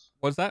That's nice.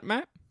 Was that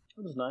Matt?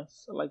 It was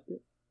nice. I liked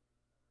it.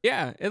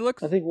 Yeah, it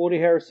looks. I think Woody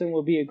Harrelson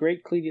will be a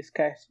great Cletus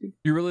Kasady.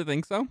 You really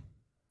think so?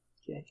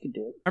 Yeah, he can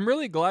do it. I'm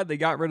really glad they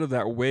got rid of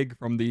that wig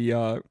from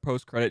the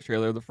post-credit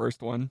trailer, the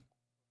first one.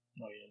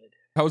 Oh yeah, they did.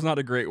 That was not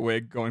a great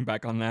wig. Going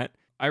back on that,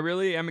 I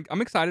really am.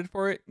 I'm excited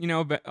for it.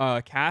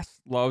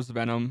 Cass loves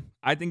Venom.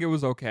 I think it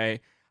was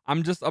okay.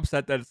 I'm just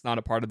upset that it's not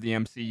a part of the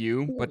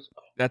MCU, but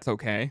that's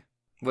okay.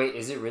 Wait,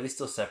 is it really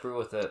still separate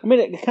with it? I mean,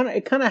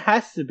 it kind of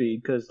has to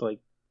be because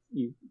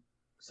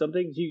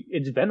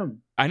it's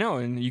Venom. I know,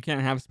 and you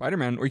can't have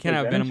Spider-Man, or you can't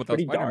have Venom without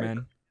Spider-Man.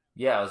 Dark.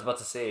 Yeah, I was about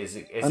to say,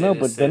 I know,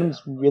 but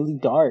Venom's really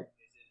dark.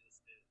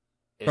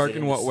 Dark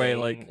in what way?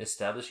 Like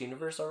established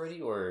universe already,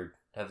 or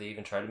have they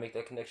even tried to make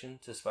that connection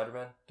to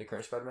Spider-Man, the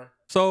current Spider-Man?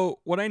 So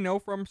what I know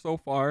from so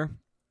far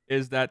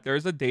is that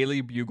there's a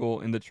Daily Bugle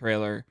in the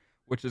trailer,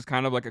 which is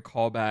kind of like a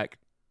callback,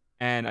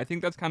 and I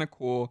think that's kind of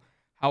cool.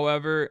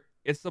 However,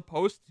 it's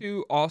supposed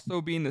to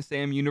also be in the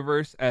same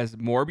universe as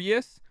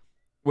Morbius,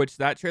 which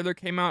that trailer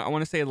came out, I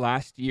want to say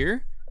last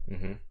year.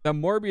 Mm-hmm. The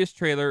Morbius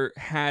trailer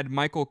had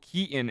Michael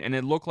Keaton, and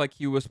it looked like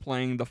he was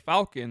playing the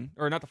Falcon,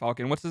 or not the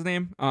Falcon, what's his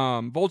name?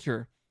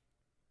 Vulture.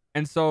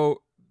 And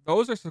so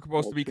those are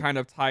supposed to be kind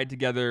of tied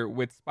together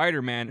with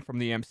Spider-Man from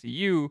the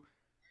MCU.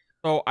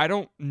 So I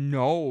don't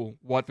know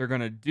what they're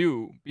going to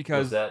do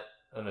because... Was that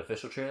an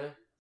official trailer?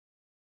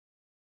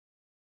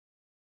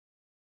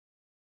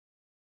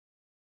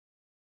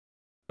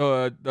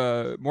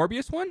 The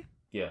Morbius one?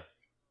 Yeah.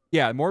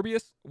 Yeah,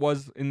 Morbius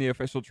was in the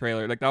official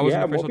trailer. Like that was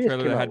an official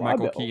trailer that had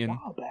Michael Keaton.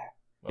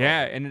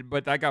 Yeah,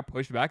 but that got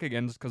pushed back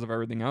again just because of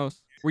everything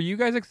else. Were you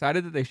guys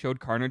excited that they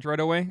showed Carnage right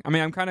away? I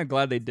mean, I'm kind of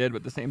glad they did, but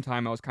at the same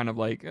time, I was kind of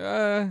like,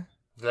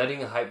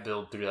 Letting a hype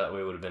build through that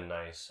way would have been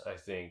nice, I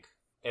think.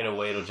 In a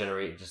way, it'll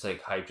generate just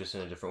like hype just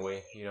in a different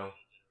way,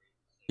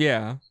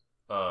 Yeah.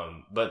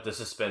 But the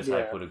suspense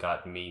hype would have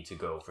gotten me to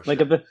go for like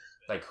sure.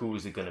 Like, who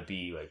is it going to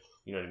be? Like,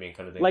 you know what I mean?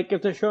 Kind of thing. Like,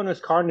 if they're showing us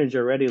Carnage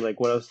already, like,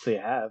 what else do they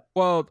have?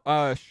 Well,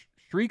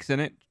 Shriek's in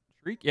it.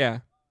 Shriek, yeah.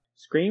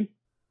 Scream?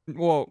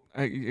 Well,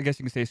 I guess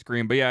you can say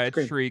Scream, but yeah,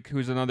 it's Shriek,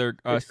 who's another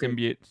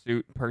symbiote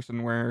suit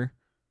person where...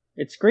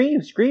 It's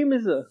Scream. Scream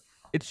is a...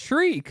 It's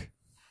Shriek.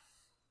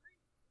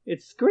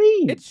 It's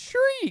Scream. It's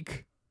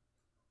Shriek.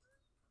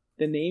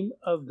 The name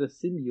of the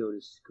symbiote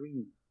is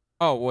Scream.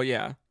 Oh, well,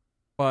 yeah.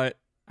 But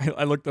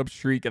I looked up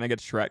Shriek and I get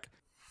Shrek.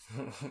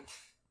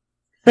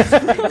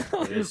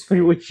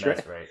 Shrek.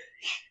 That's right.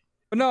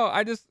 But no,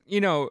 I just,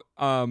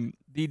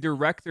 the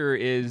director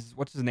is,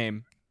 what's his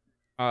name?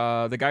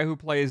 The guy who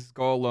plays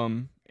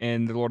Gollum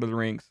in The Lord of the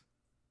Rings.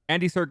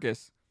 Andy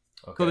Serkis.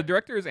 Okay. So the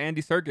director is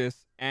Andy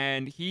Serkis,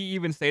 and he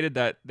even stated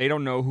that they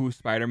don't know who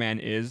Spider-Man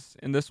is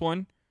in this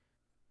one.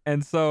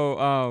 And so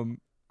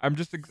I'm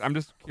just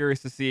curious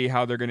to see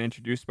how they're going to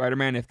introduce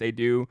Spider-Man, if they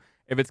do.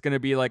 If it's going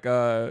to be like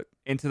a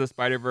Into the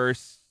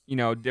Spider-Verse,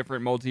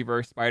 different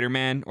multiverse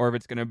Spider-Man, or if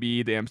it's going to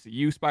be the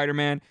MCU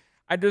Spider-Man.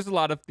 There's a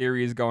lot of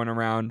theories going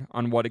around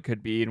on what it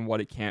could be and what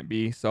it can't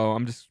be. So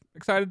I'm just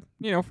excited,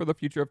 for the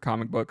future of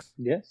comic books.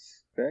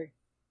 Yes, very.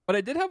 But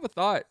I did have a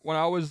thought when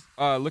I was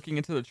looking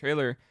into the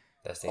trailer.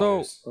 That's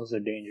dangerous. Those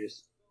are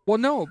dangerous. Well,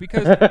 no,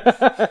 because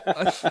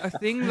a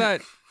thing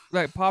that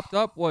popped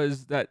up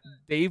was that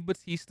Dave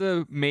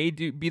Bautista may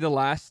be the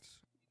last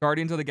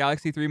Guardians of the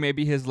Galaxy 3,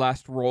 maybe his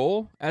last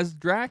role as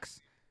Drax.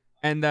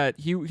 And that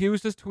he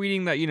was just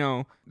tweeting that,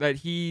 that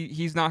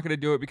he's not going to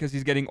do it because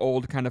he's getting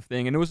old kind of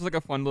thing. And it was like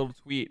a fun little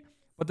tweet.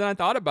 But then I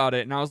thought about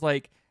it and I was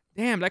like,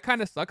 damn, that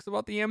kind of sucks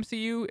about the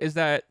MCU is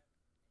that,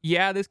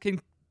 yeah, this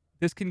can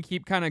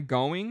keep kind of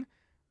going.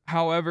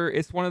 However,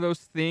 it's one of those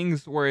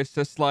things where it's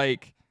just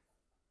like,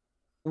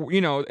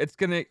 it's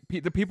going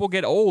to, the people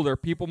get old or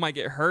people might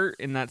get hurt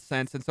in that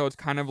sense. And so it's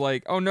kind of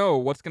like, oh no,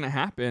 what's going to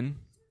happen?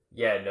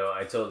 Yeah, no,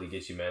 I totally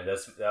get you, man.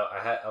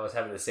 I was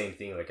having the same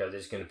thing. Like, I was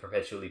just gonna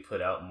perpetually put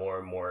out more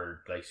and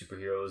more like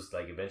superheroes.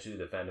 Like, eventually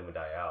the fandom would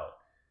die out.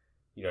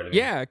 You know what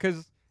I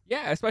mean?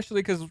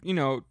 Especially because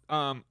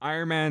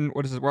Iron Man,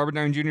 what is it, Robert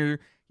Downey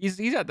Jr. He's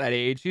at that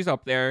age. He's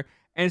up there,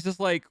 and it's just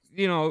like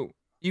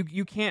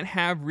you can't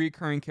have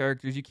recurring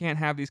characters. You can't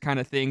have these kind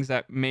of things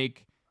that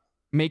make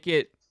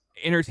it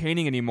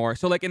entertaining anymore.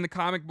 So like in the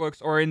comic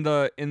books or in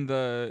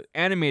the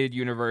animated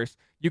universe,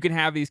 you can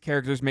have these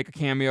characters make a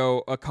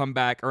cameo, a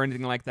comeback, or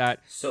anything like that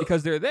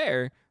because they're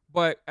there.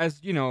 But as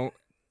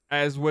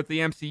with the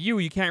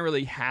MCU, you can't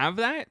really have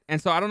that.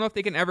 And so I don't know if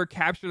they can ever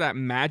capture that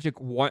magic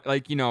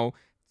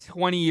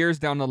 20 years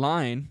down the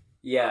line.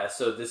 Yeah,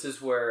 so this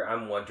is where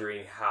I'm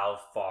wondering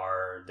how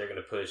far they're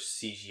gonna push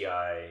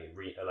CGI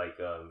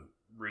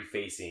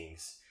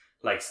refacings.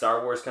 Like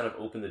Star Wars kind of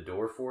opened the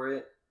door for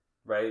it,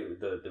 right?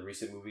 The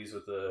recent movies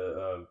with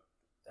the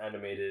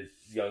animated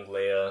young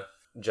Leia,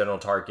 General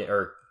Tarkin,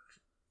 or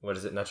what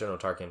is it? Not General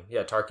Tarkin.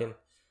 Yeah, Tarkin.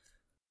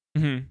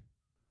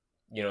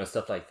 Mm-hmm. And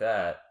stuff like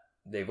that.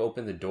 They've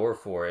opened the door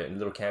for it, and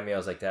little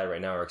cameos like that right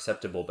now are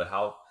acceptable. But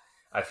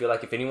I feel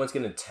like if anyone's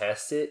going to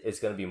test it, it's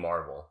going to be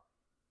Marvel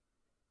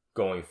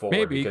going forward.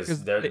 Maybe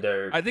because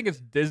they're. I think it's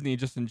Disney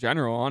just in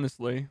general,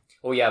 honestly.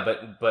 Oh yeah,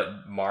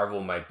 but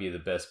Marvel might be the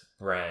best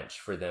branch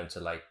for them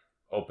to like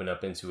open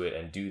up into it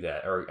and do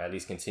that, or at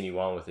least continue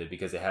on with it,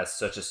 because it has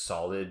such a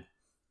solid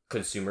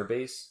consumer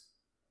base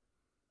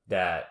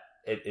that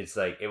it's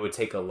like it would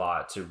take a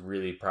lot to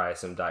really pry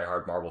some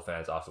diehard Marvel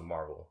fans off of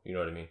Marvel. You know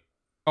what I mean?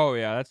 Oh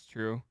yeah, that's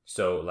true.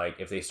 So like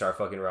if they start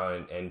fucking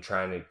around and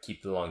trying to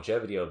keep the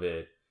longevity of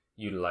it,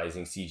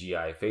 utilizing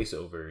CGI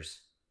faceovers,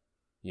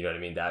 you know what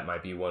I mean? That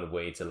might be one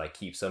way to like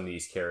keep some of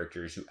these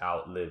characters who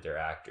outlive their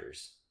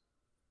actors.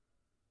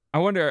 I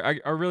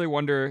really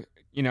wonder,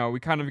 we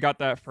kind of got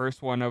that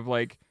first one of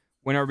like,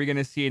 when are we going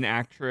to see an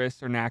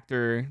actress or an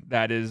actor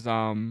that is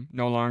no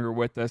longer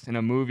with us in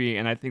a movie?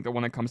 And I think the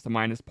one that comes to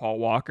mind is Paul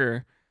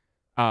Walker.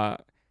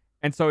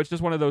 And so it's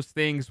just one of those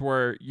things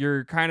where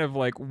you're kind of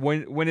like,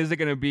 when is it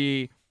going to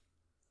be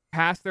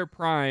past their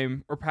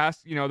prime or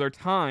past, their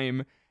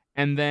time?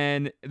 And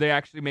then they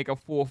actually make a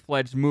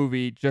full-fledged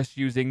movie just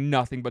using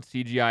nothing but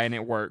CGI and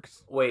it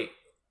works. Wait,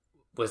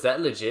 was that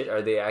legit?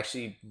 Are they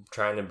actually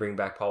trying to bring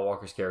back Paul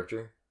Walker's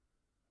character?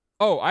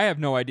 Oh, I have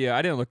no idea.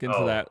 I didn't look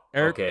into that.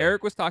 Okay.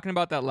 Eric was talking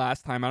about that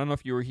last time. I don't know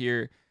if you were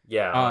here.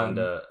 Yeah, on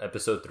the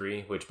episode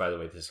 3, which, by the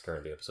way, this is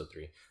currently episode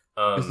 3.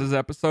 This is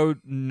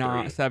episode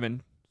 7.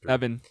 7.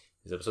 This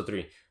is episode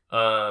 3.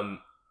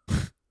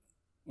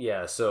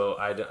 Yeah, so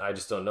I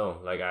just don't know.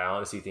 Like, I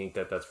honestly think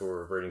that's what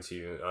we're reverting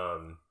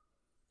to.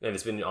 And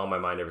it's been on my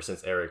mind ever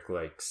since Eric,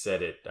 like,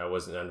 said it. I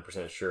wasn't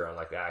 100% sure on,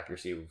 like, the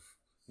accuracy of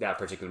that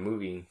particular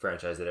movie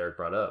franchise that Eric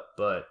brought up,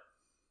 but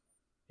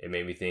it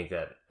made me think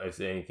that if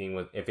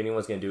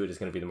anyone's going to do it, it's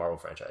going to be the Marvel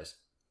franchise.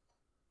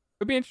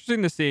 It'd be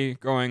interesting to see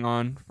going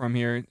on from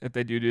here if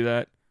they do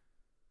that.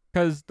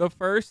 Because the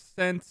first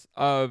sense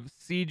of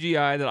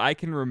CGI that I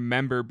can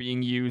remember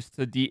being used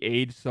to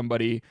de-age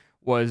somebody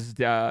was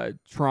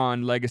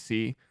Tron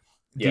Legacy.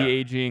 Yeah.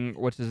 De-aging,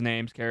 what's his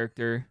name's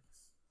character.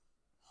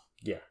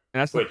 Yeah. And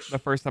that's the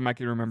first time I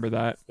can remember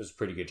that. It was a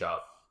pretty good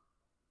job.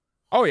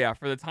 Oh, yeah.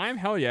 For the time,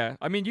 hell yeah.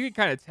 I mean, you can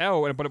kind of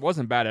tell, but it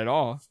wasn't bad at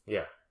all.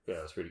 Yeah. Yeah,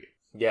 it was pretty good.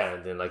 Yeah,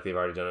 and then like they've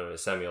already done it with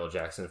Samuel L.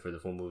 Jackson for the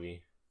full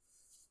movie.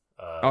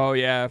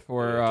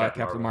 For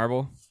Captain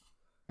Marvel.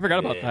 I forgot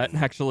about that,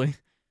 actually.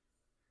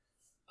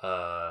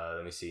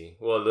 Let me see.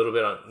 Well, a little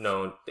bit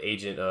the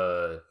agent,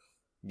 the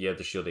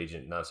S.H.I.E.L.D.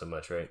 agent, not so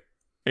much, right?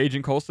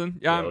 Agent Coulson?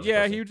 Yeah,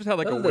 Coulson. He just had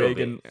like a wig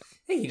and I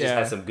think he just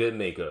had some good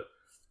makeup.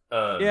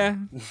 Yeah.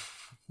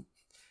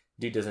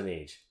 Dude doesn't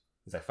age.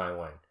 He's like fine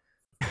wine.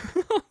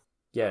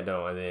 Yeah,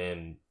 no, and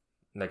then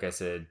like I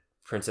said,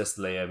 Princess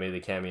Leia made the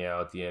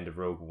cameo at the end of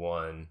Rogue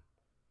One.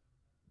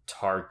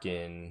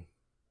 Tarkin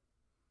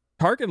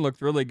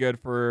looked really good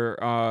for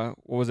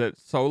what was it,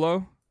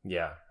 Solo?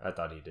 Yeah, I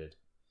thought he did.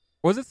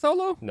 Was it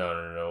Solo?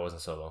 No, it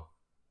wasn't Solo.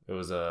 It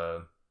was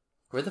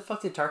where the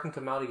fuck did Tarkin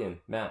come out again?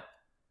 Matt,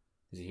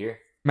 is he here?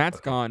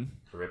 Matt's gone.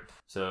 Rip.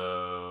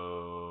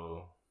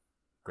 So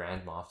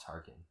Grand Moff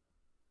Tarkin.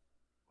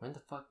 When the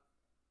fuck?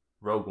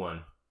 Rogue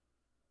One.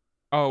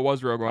 Oh, it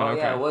was Rogue One. Oh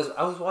okay. yeah, it was.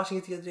 I was watching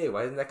it the other day.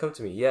 Why didn't that come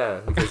to me?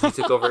 Yeah, because he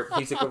took over.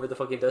 He took over the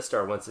fucking Death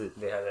Star once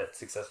they had that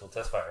successful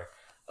test fire.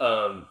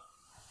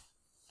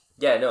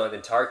 Yeah, no, and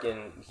then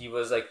Tarkin, he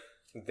was like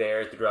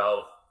there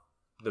throughout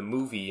the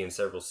movie in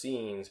several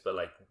scenes, but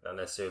like not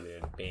necessarily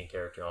a main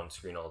character on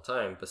screen all the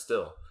time. But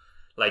still,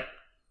 like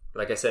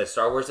I said,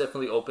 Star Wars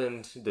definitely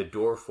opened the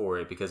door for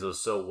it because it was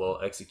so well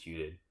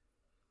executed.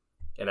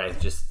 And I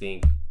just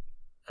think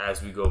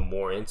as we go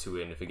more into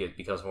it, and if it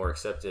becomes more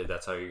accepted,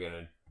 that's how you're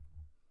gonna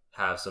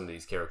have some of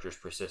these characters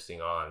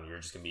persisting on. You're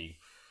just gonna be,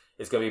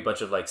 it's gonna be a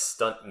bunch of like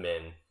stunt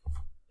men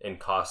in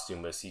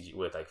costume with CG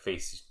with like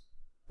face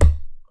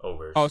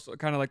overs. Oh, so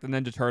kind of like the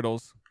Ninja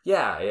Turtles.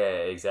 Yeah,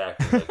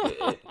 exactly.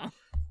 Like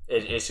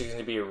it's just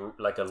gonna be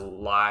like a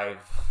live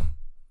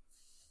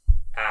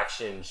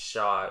action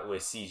shot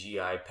with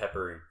CGI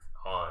peppered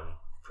on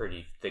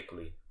pretty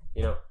thickly,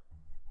 you know.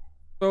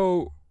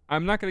 So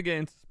I'm not gonna get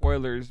into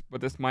spoilers,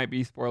 but this might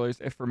be spoilers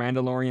if for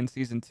Mandalorian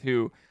season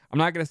 2. I'm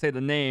not gonna say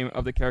the name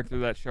of the character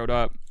that showed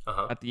up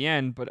at the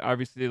end, but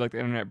obviously, like the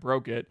internet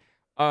broke it.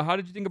 How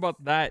did you think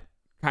about that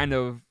kind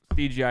of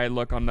CGI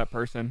look on that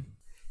person?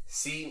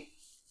 See,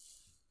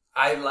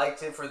 I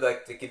liked it for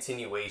like the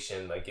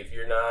continuation. Like if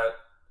you're not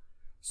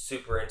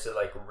super into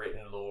like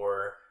written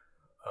lore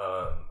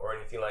or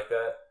anything like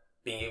that,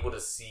 being able to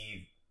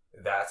see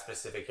that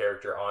specific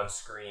character on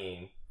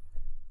screen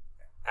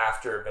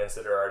after events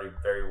that are already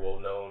very well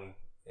known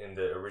in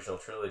the original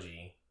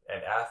trilogy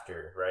and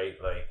after, right?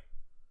 Like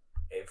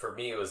for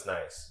me, it was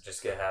nice.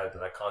 Just to have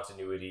like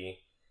continuity.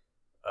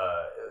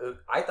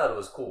 I thought it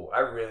was cool.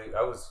 I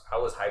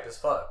was hype as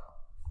fuck.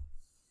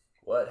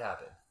 What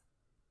happened?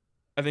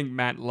 I think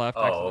Matt left.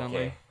 Oh,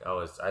 accidentally.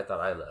 okay. I thought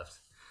I left.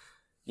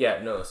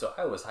 Yeah, no. So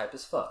I was hype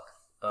as fuck.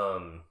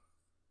 I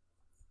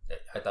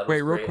thought.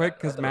 Wait, real quick,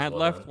 because Matt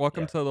left. Done.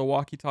 Welcome to the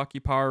Walkie Talkie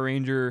Power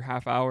Ranger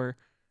half hour.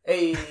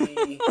 Hey,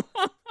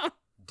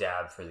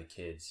 dab for the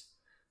kids.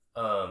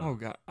 Oh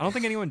god, I don't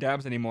think anyone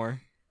dabs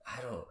anymore.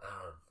 I don't know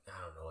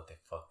what the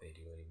fuck they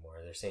do anymore.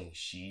 They're saying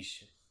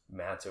sheesh.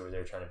 Matt's over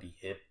there trying to be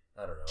hip.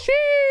 I don't know.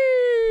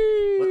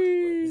 Sheesh. What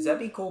does that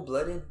mean? Cold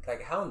blooded?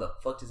 Like how in the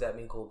fuck does that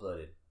mean? Cold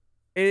blooded?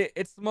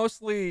 It's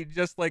mostly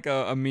just like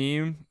a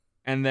meme,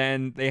 and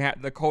then they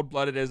have the cold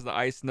blooded is the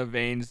ice in the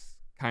veins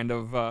kind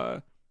of.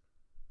 I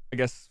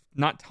guess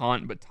not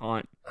taunt, but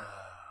taunt.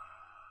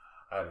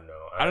 I don't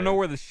know. I don't know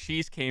where the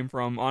sheesh came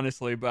from,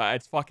 honestly, but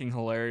it's fucking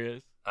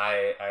hilarious.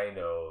 I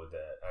know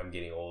that I'm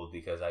getting old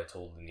because I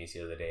told Denise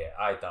the other day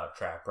I thought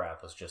trap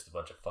rap was just a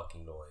bunch of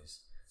fucking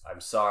noise.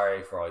 I'm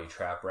sorry for all you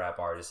trap rap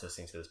artists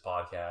listening to this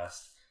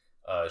podcast.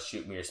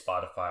 Shoot me your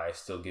Spotify. I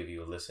still give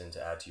you a listen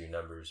to add to your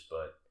numbers,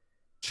 but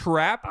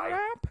trap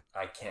rap?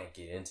 I can't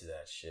get into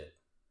that shit.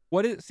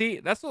 What is? See,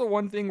 that's the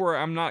one thing where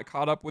I'm not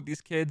caught up with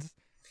these kids.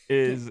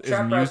 Is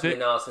trap music? Rap's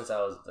been out since I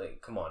was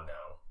like, come on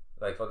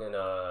now, like fucking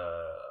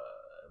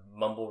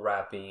mumble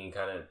rapping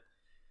kind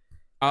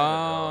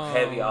of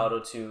heavy auto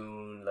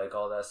tune, like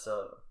all that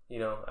stuff. You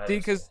know, see,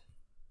 because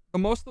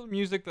most of the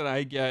music that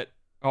I get,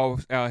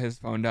 his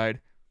phone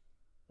died.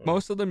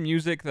 Most of the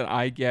music that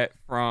I get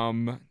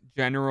from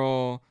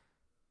general,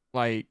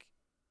 like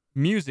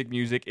music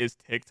is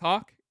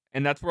TikTok,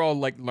 and that's where I'll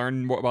like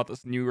learn more about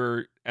this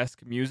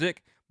newer-esque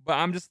music. But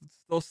I'm just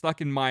still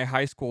stuck in my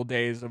high school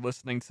days of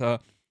listening to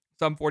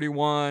Sum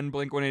 41,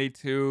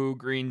 Blink-182,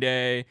 Green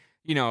Day,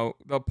 you know,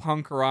 the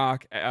punk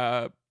rock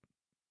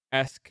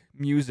esque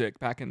music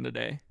back in the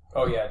day.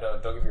 Oh yeah, no,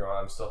 don't get me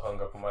wrong. I'm still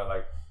hung up on my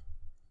like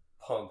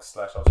punk /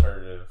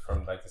 alternative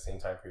from like the same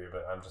time period,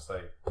 but I'm just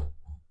like,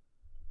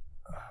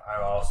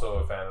 I'm also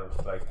a fan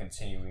of like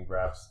continuing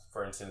raps.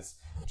 For instance,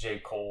 J.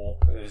 Cole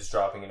is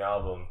dropping an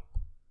album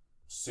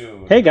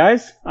soon. Hey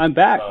guys, I'm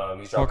back.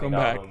 He's dropping an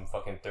album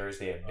fucking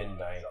Thursday at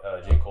midnight.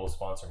 J. Cole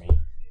sponsor me,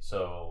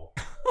 so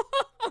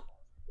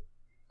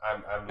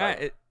I'm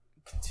like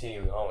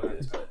continuing on with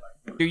this. But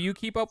like, do you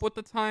keep up with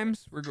the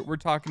times? We're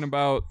talking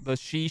about the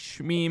sheesh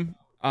meme,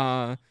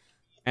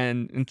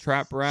 and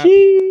trap rap.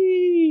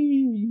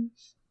 Sheesh.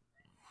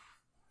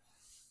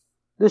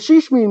 The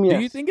sheesh meme. Yes. Do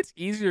you think it's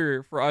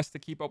easier for us to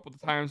keep up with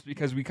the times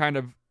because we kind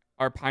of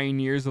are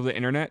pioneers of the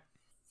internet?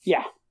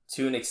 Yeah.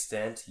 To an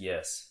extent,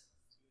 yes.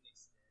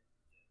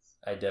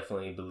 I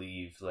definitely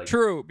believe like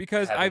true,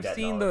 because I've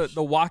seen knowledge.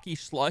 the walkie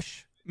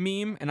slush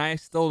meme and I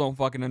still don't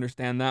fucking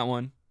understand that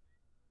one.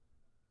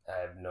 I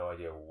have no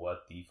idea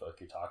what the fuck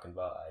you're talking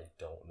about. I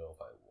don't know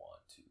if I want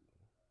to.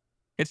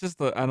 It's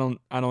just I don't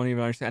even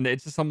understand it.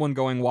 It's just someone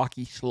going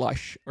walkie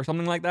slush or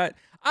something like that.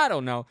 I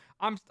don't know.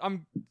 I'm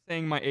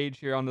saying my age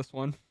here on this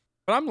one,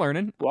 but I'm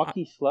learning.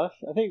 Walkie slush.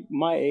 I think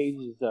my age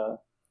is I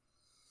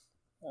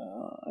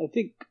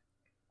think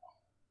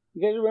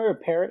you guys remember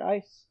Parrot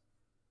Ice?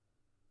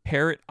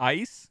 Parrot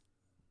Ice?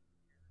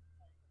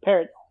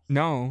 Parrot.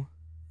 No.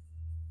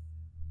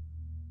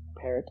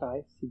 Parrot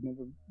Ice.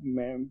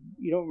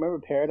 You don't remember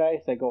Parrot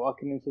Ice? Like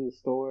walking into the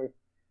store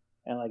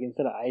and like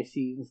instead of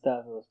ices and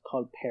stuff, it was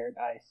called Parrot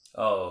Ice.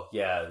 Oh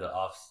yeah, the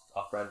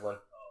off-brand one.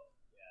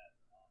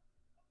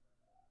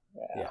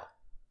 Yeah.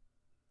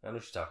 I know what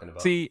you're talking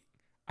about. See,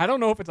 I don't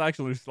know if it's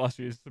actually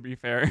slushies, to be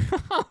fair.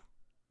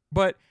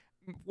 But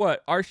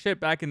what our shit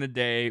back in the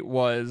day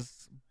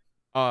was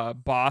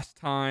boss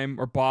time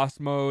or boss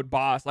mode,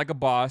 boss like a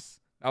boss.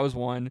 That was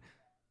one.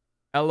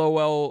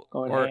 LOL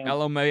Going or ham.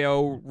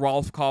 LMAO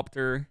Rolf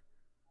Copter.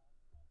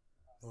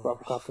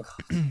 Proper copy.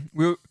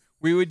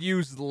 We would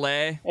use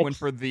le when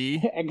for the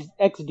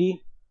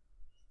XD.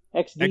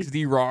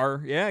 XD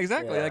rar. Yeah,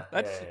 exactly. Yeah, Like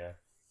that's yeah.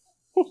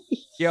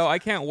 yo, I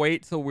can't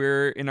wait till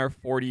we're in our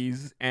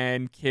 40s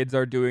and kids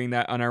are doing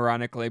that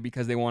unironically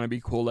because they want to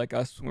be cool like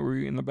us when we were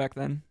in the back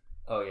then.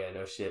 Oh yeah,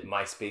 no shit.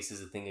 MySpace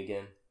is a thing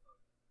again.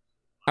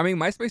 I mean,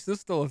 MySpace is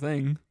still a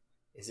thing.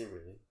 Is it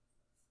really?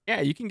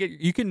 Yeah, you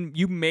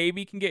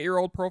maybe can get your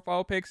old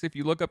profile pics if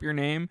you look up your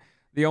name.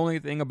 The only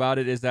thing about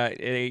it is that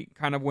it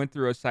kind of went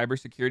through a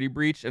cybersecurity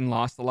breach and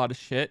lost a lot of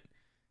shit.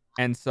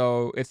 And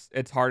so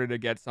it's harder to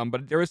get some,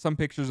 but there was some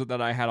pictures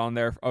that I had on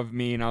there of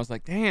me, and I was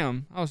like,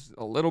 "Damn, I was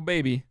a little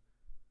baby."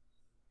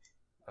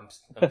 I'm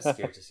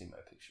scared to see my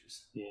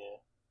pictures. Yeah.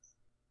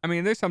 I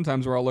mean, there's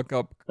sometimes where I'll look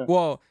up.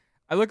 Well,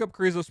 I look up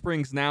Carrizo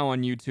Springs now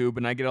on YouTube,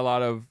 and I get a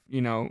lot of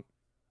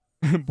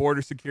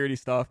border security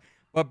stuff.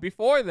 But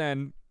before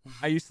then,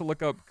 I used to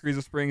look up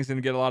Carrizo Springs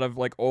and get a lot of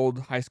like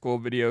old high school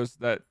videos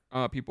that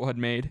people had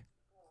made.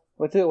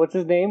 What's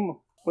his name?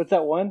 What's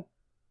that one?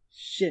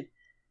 Shit,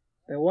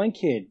 that one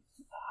kid.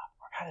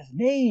 I forgot his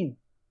name.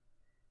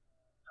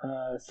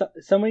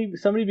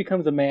 Somebody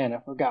becomes a man. I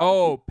forgot.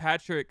 Oh,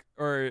 Patrick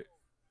or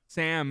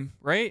Sam,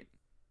 right?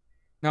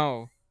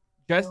 No,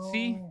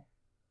 Jesse. No.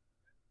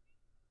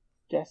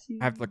 Jesse.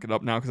 I have to look it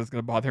up now because it's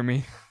gonna bother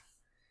me.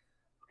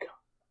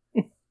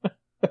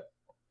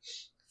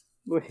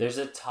 There's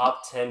a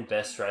top 10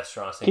 best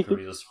restaurants in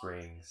Carrizo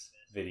Springs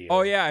video.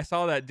 Oh yeah, I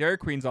saw that. Dairy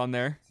Queen's on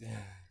there.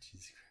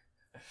 Jesus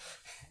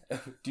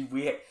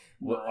Christ.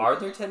 Are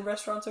there 10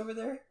 restaurants over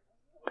there?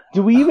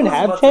 Do we even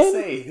have 10?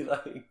 Say,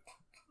 like,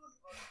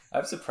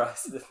 I'm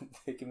surprised that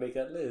they can make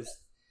that list.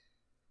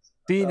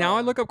 See, now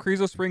I look up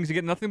Carrizo Springs, you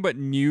get nothing but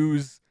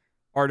news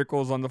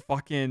articles on the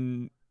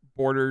fucking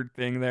border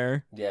thing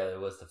there. Yeah, it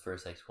was the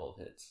first X12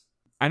 hits.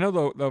 I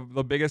know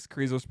the biggest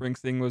Carrizo Springs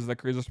thing was the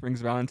Carrizo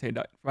Springs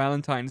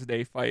Valentine's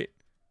Day fight.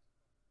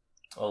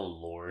 Oh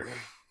Lord.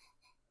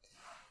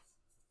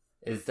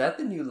 Is that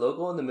the new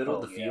logo in the middle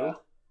of the field?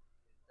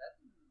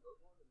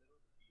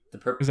 The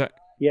purple. Is that?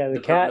 Yeah,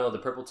 the cat. No, the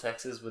purple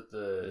Texas with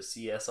the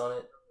CS on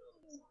it.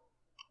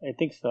 I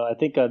think so. I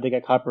think they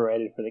got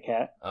copyrighted for the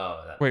cat.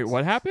 Oh, wait,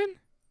 what happened?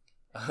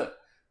 Did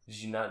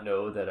you not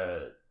know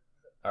that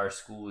our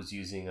school is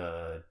using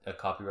a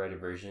copyrighted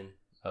version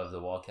of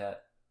the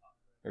Wildcat?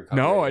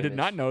 No, I did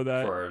not know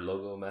that. For our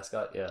logo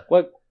mascot, yeah.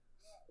 What?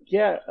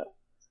 Yeah.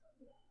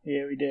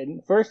 Yeah, we did.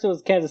 First it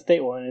was Kansas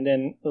State one, and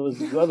then it was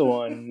the other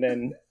one, and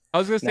then... I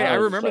was going to say, I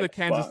remember like, the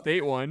Kansas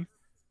State one.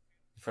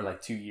 For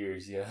like 2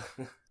 years, yeah.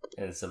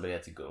 And somebody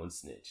had to go and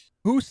snitch.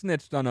 Who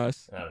snitched on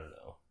us? I don't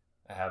know.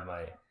 I have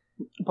my...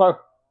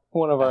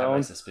 One of our own.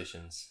 My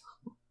suspicions.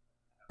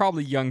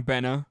 Probably young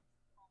Benna.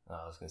 Oh,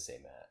 I was going to say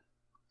Matt.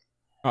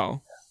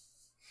 Oh.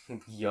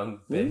 Young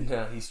Ben,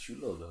 he's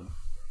chulo though.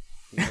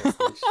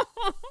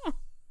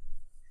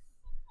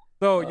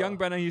 So Young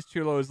Benna, he's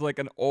chulo is like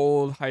an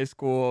old high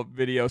school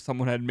video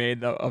someone had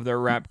made of their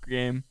rap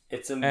game.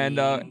 It's a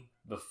meme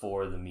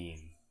before the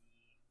meme.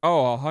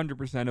 Oh,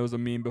 100% it was a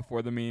meme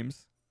before the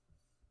memes.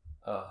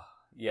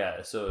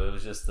 Yeah, so it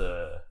was just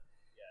a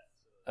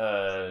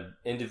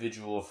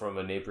individual from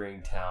a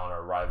neighboring town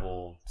or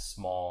rival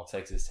small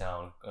Texas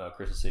town,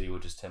 Crystal City,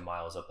 which is 10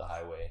 miles up the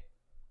highway.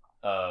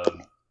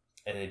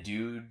 And the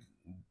dude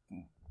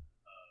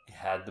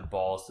had the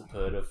balls to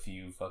put a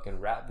few fucking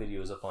rap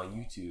videos up on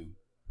YouTube.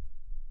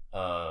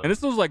 And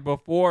this was like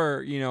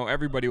before,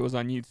 everybody was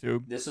on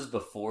YouTube. This was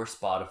before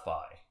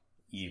Spotify,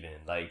 even.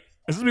 Like,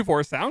 this is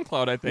before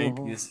SoundCloud, I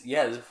think. This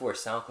is before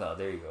SoundCloud.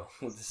 There you go.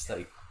 It's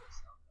like,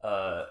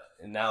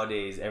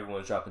 nowadays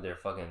everyone's dropping their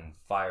fucking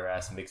fire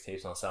ass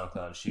mixtapes on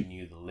SoundCloud and shooting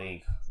you the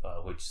link,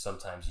 which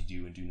sometimes you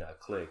do and do not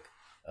click.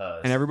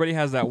 And everybody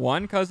has that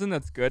one cousin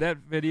that's good at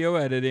video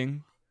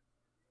editing.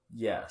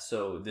 Yeah,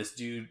 so this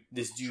dude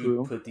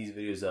True. put these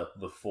videos up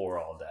before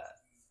all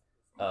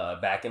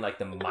that. Back in like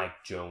the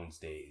Mike Jones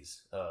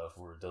days.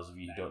 For those of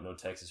you who don't know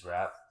Texas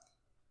rap,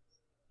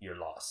 you're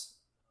lost.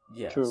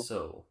 Yeah, True.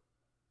 so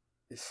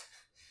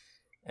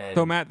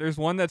So Matt, there's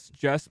one that's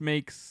just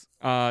makes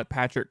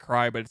Patrick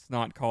cry, but it's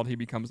not called He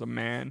Becomes a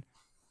Man.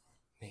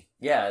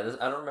 Yeah,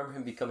 I don't remember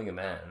him becoming a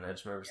man. I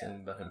just remember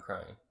something about him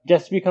crying.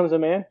 Just becomes a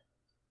man?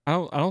 I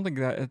don't think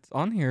that it's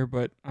on here,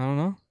 but I don't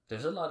know.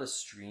 There's a lot of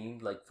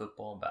streamed like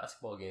football and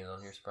basketball games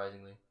on here,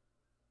 surprisingly.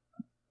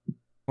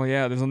 Well,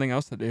 yeah, there's nothing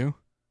else to do.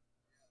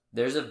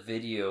 There's a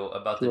video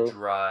about the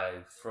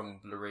drive from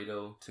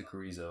Laredo to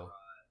Carrizo.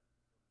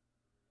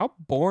 How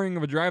boring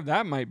of a drive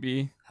that might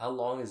be. How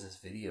long is this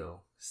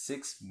video?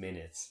 6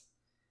 minutes.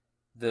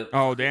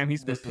 Oh, damn,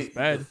 he's missed his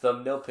bed. The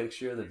thumbnail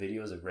picture of the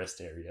video is a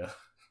rest area.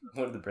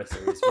 One of the rest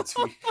areas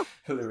between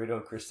Laredo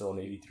and Crystal in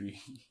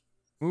 83.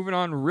 Moving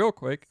on real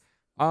quick.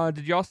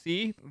 Did y'all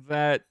see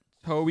that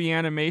Toei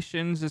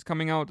Animations is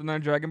coming out with another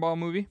Dragon Ball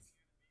movie?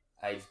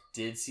 I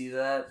did see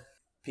that.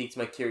 Piqued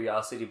my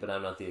curiosity, but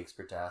I'm not the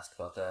expert to ask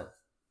about that.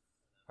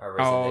 Our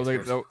resident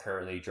expert's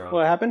currently drunk.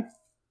 What happened?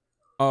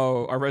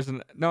 Oh, our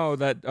resident... No,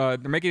 that they're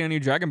making a new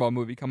Dragon Ball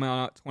movie coming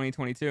out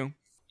 2022.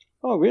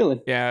 Oh,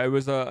 really? Yeah, it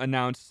was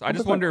announced. I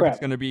just wonder if it's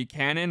going to be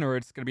canon or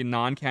it's going to be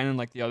non-canon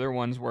like the other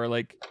ones where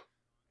like...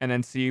 And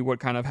then see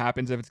what kind of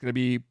happens if it's going to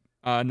be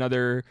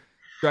another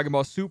Dragon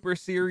Ball Super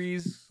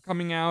series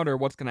coming out or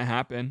what's going to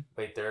happen.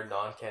 Wait, there are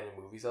non-canon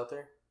movies out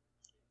there?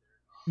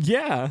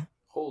 Yeah.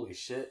 Holy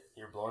shit,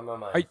 you're blowing my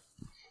mind.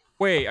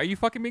 Wait, are you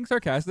fucking being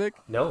sarcastic?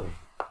 No.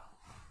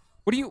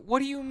 What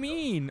do you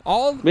mean?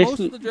 Most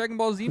of the Dragon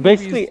Ball Z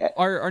movies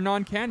are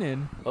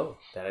non-canon. Oh,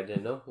 that I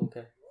didn't know.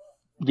 Okay.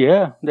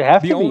 Yeah, they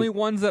have to be. The only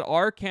ones that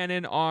are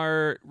canon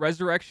are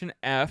Resurrection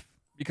F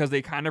because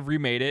they kind of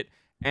remade it.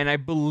 And I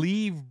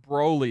believe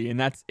Broly, and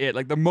that's it.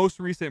 Like the most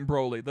recent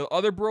Broly. The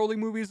other Broly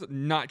movies,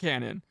 not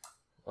canon.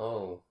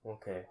 Oh,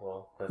 okay.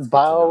 Well, that's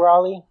Bio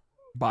Rally.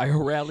 I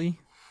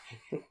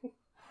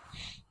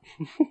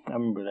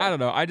remember that. I don't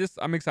know.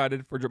 I'm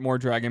excited for more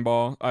Dragon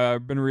Ball.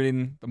 I've been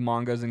reading the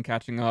mangas and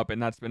catching up,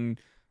 and that's been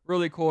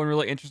really cool and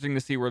really interesting to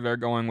see where they're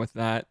going with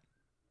that.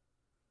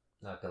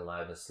 Not gonna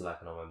lie, I've been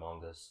slacking on my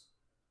mangas.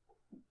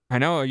 I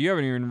know you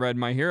haven't even read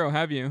My Hero,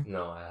 have you?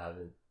 No, I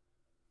haven't.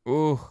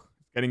 Ooh.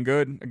 Getting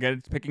good. Again,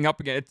 it's picking up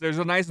again. There's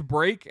a nice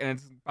break, and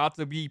it's about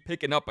to be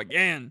picking up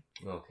again.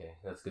 Okay,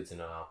 that's good to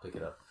know. I'll pick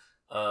it up.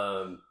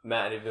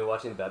 Matt, have you been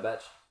watching The Bad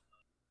Batch?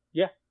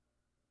 Yeah.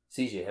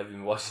 CJ, have you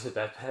been watching The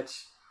Bad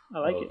Batch? I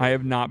like it. I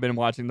have not been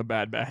watching The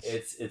Bad Batch.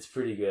 It's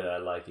pretty good. I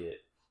like it.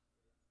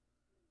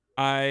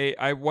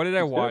 What did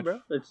I watch? Good,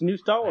 bro. It's new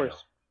Star Wars.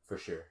 For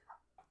sure.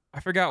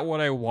 I forgot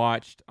what I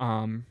watched.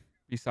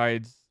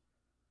 Besides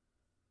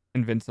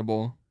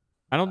Invincible,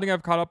 I don't think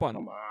I've caught up on.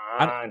 Come on.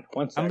 I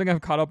don't think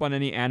I've caught up on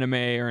any anime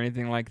or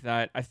anything like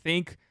that. I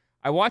think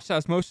I watched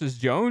Osmosis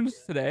Jones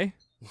today.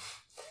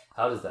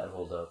 How does that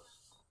hold up?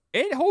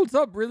 It holds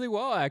up really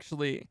well,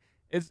 actually.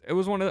 It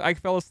was I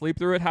fell asleep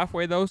through it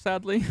halfway though,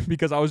 sadly,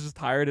 because I was just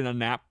tired and a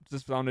nap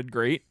just sounded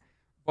great.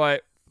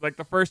 But like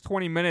the first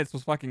 20 minutes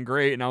was fucking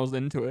great and I was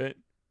into it.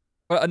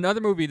 But another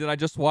movie that I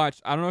just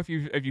watched, I don't know if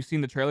you've seen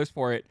the trailers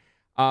for it.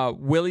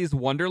 Willy's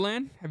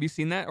Wonderland. Have you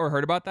seen that or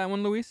heard about that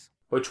one, Luis?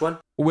 Which one?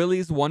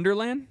 Willy's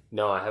Wonderland?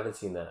 No, I haven't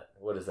seen that.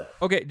 What is that?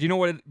 Okay, do you know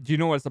what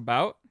it's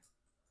about?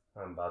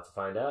 I'm about to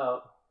find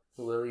out.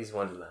 Willy's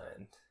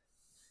Wonderland.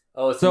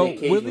 Oh, it's a Nick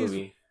Cage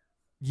movie.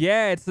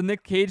 Yeah, it's the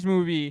Nick Cage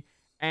movie,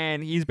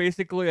 and he's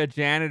basically a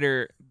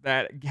janitor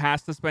that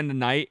has to spend the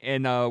night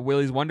in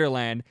Willy's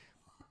Wonderland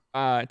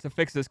to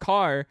fix his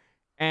car,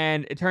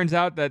 and it turns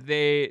out that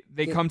they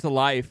come to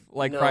life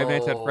like Five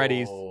Nights at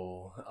Freddy's.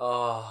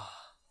 Oh,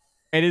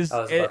 it is.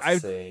 I was about to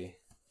say.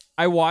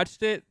 I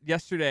watched it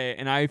yesterday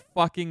and I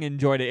fucking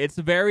enjoyed it. It's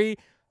a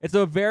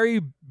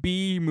very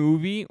B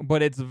movie,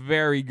 but it's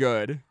very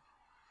good.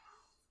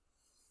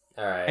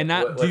 All right.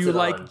 And do you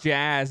like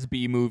jazz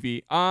B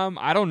movie?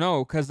 I don't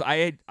know, cause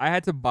I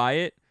had to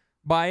buy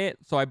it,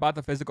 so I bought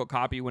the physical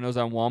copy when it was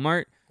on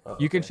Walmart. Oh,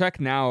 You can check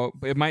now,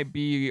 but it might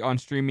be on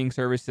streaming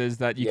services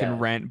that you can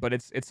rent, but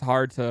it's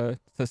hard to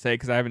say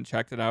because I haven't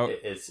checked it out.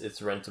 It's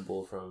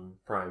rentable from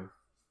Prime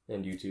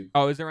and YouTube.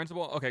 Oh, is it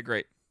rentable? Okay,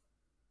 great.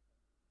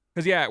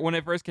 Because, when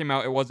it first came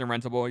out, it wasn't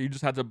rentable. You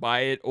just had to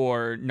buy it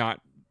or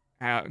not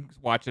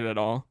watch it at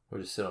all. Or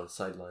just sit on the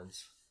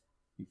sidelines.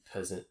 You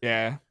peasant.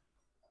 Yeah.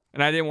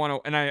 And I didn't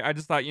want to... And I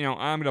just thought,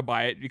 I'm going to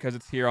buy it because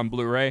it's here on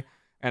Blu-ray.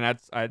 And I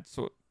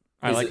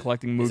like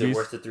collecting movies. Is it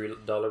worth the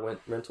 $3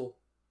 rental?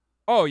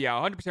 Oh, yeah.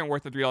 100%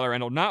 worth the $3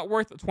 rental. Not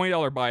worth the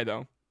 $20 buy,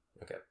 though.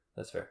 Okay.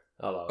 That's fair.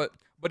 I'll allow it.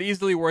 But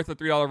easily worth the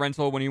 $3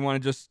 rental when you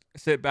want to just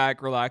sit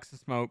back, relax, and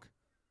smoke.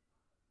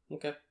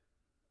 Okay.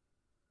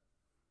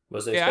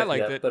 Wasn't expecting I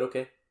liked that, it. But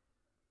okay.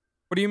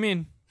 What do you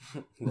mean?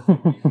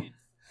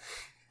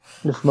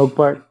 The smoke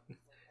part.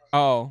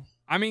 Oh,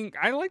 I mean,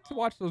 I like to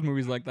watch those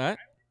movies like that.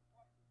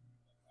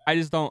 I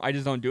just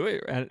don't do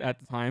it at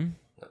the time.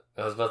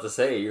 I was about to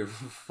say you're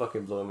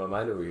fucking blowing my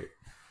mind over here.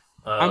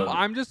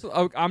 I'm just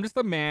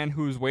a man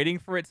who's waiting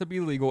for it to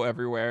be legal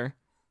everywhere.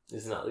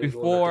 It's not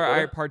legal before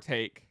I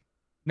partake.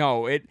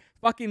 No, it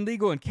fucking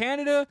legal in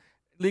Canada,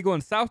 legal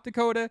in South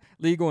Dakota,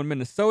 legal in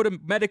Minnesota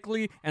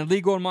medically, and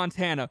legal in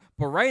Montana.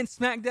 But right in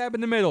smack dab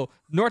in the middle,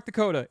 North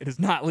Dakota, it is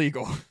not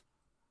legal.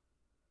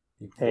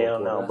 Hell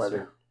no,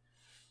 brother.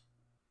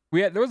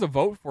 There was a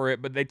vote for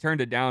it, but they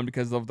turned it down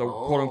because of the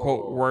quote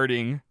unquote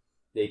wording.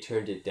 They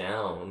turned it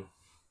down.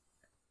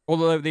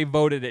 Well, they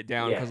voted it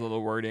down because of the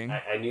wording.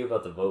 I knew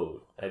about the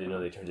vote. I didn't know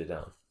they turned it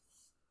down.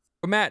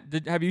 But Matt,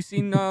 have you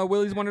seen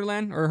Willy's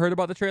Wonderland or heard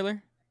about the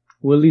trailer?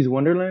 Willy's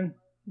Wonderland?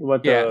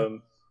 What?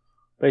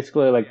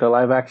 Basically like the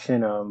live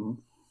action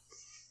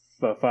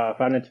Five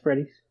Nights at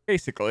Freddy's.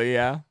 Basically,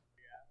 yeah.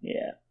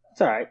 Yeah,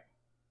 it's alright.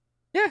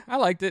 Yeah, I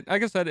liked it.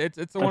 Like I said,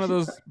 it's one of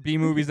those B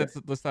movies that's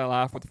just I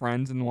laugh with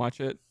friends and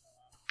watch it.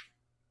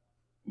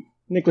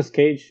 Nicolas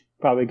Cage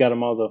probably got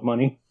him all the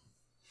money.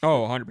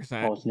 Oh,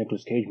 100%. Oh, it's a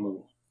Nicolas Cage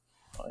movie.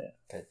 Oh yeah.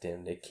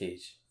 Goddamn Nick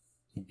Cage.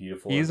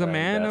 Beautiful. He's a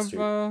man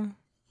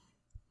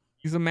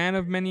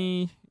of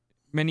many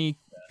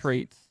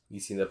traits. You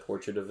seen that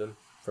portrait of him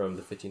from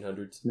the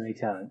 1500s? Many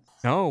talents.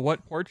 No,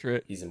 what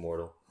portrait? He's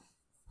immortal.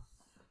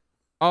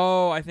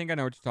 Oh, I think I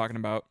know what you're talking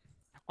about.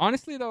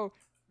 Honestly, though,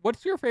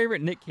 what's your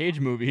favorite Nick Cage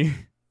movie?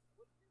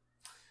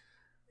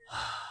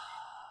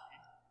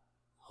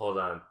 Hold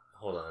on.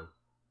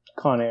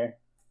 Con Air.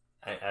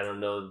 I don't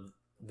know.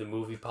 The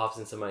movie pops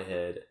into my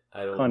head.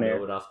 I don't Con know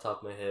Air. it off the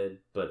top of my head,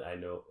 but I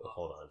know.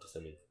 Hold on, just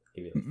let me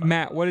give me.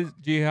 Matt,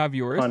 do you have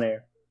yours? Con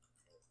Air.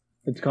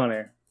 It's Con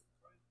Air.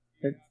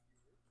 It's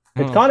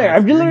Oh, Con Air. Matt,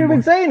 I've you're literally been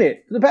more- saying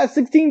it for the past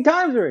 16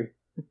 times already.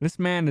 This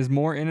man is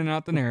more in and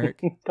out than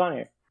Eric. Con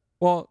Air.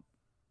 Well,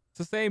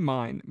 to say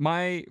mine,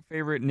 my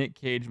favorite Nick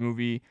Cage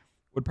movie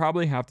would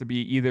probably have to be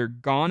either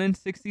Gone in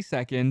 60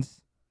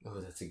 Seconds Oh,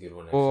 that's a good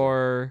one. Actually.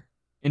 or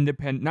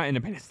not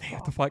Independence Day,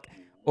 what the fuck?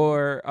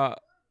 Or,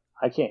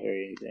 I can't hear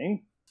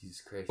anything.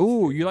 Jesus Christ.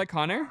 ooh, you like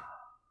Con Air?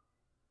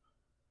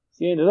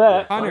 See into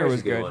that. Con Air Connor's was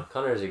a good good. one.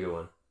 Connor's a good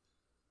one.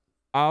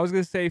 I was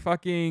going to say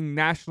fucking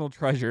National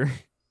Treasure.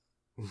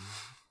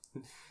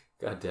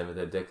 God damn it,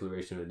 that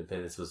Declaration of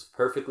Independence was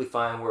perfectly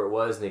fine where it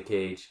was, Nick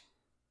Cage.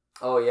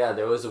 Oh yeah,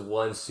 there was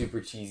one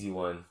super cheesy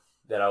one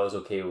that I was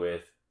okay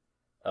with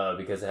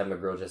because I had my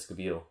girl Jessica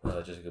Biel.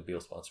 Jessica Biel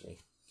sponsor me.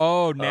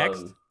 Oh,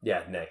 Next?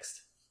 Yeah,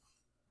 Next.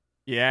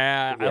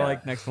 Yeah, I Yeah.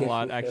 like Next a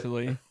lot,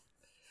 actually.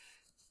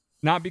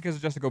 Not because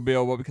of Jessica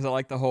Biel, but because I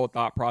like the whole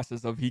thought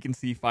process of he can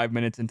see 5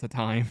 minutes into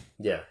time.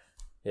 Yeah,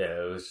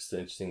 it was just an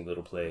interesting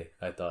little play,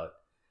 I thought.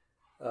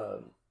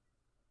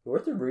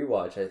 Worth a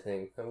rewatch, I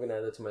think. I'm gonna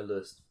add that to my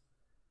list.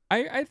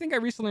 I think I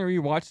recently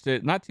rewatched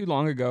it not too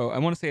long ago. I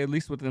want to say at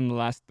least within the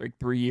last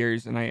 3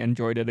 years, and I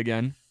enjoyed it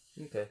again.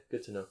 Okay,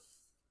 good to know.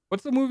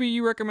 What's the movie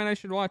you recommend I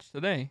should watch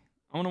today?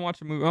 I want to watch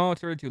a movie. Oh,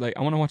 it's already too late.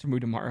 I want to watch a movie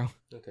tomorrow.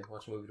 Okay,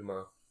 watch a movie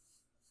tomorrow.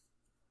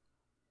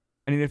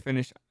 I need to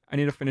finish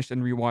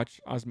and rewatch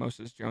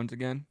Osmosis Jones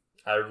again.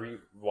 I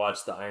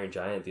rewatched The Iron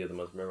Giant the other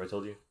month. Remember I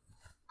told you?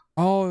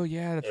 Oh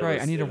yeah, that's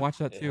right. I need to watch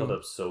that It held too.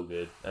 up so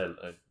good.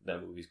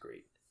 That movie's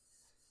great.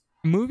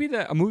 A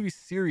movie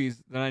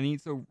series that I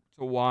need to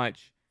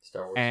watch.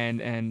 Star Wars.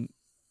 And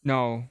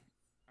no,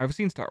 I've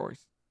seen Star Wars.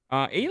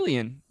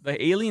 Alien,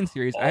 the Alien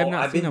series. I have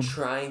not I've seen been them.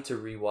 trying to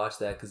rewatch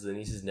that because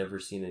Denise has never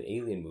seen an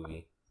Alien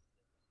movie,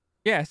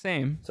 Yeah,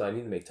 same. so I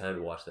need to make time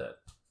to watch that.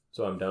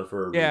 So I'm down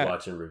for a Yeah.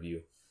 rewatch and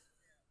review.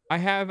 I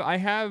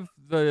have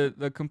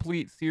the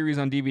complete series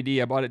on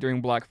DVD. I bought it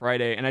during Black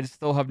Friday, and I just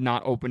still have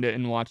not opened it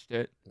and watched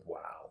it.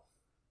 Wow.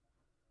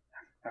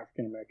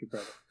 African American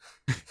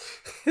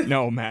brother.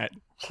 No, Matt.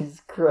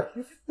 Jesus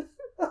Christ.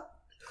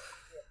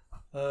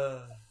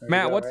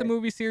 Matt, what's a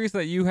movie series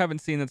that you haven't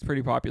seen that's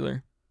pretty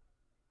popular?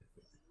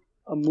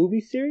 A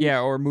movie series? Yeah,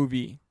 or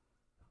movie.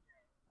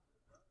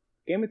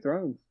 Game of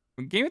Thrones.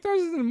 Game of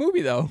Thrones isn't a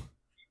movie though.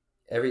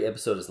 Every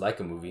episode is like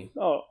a movie.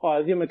 Oh,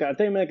 I think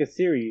like a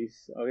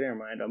series. Oh, never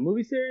mind. A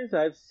movie series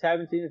I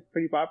haven't seen. It's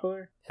pretty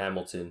popular.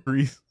 Hamilton.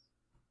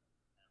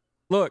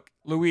 Look,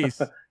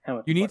 Luis,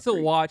 Hamilton you need Part to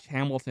 3. watch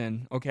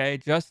Hamilton, okay?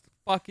 Just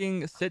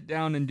fucking sit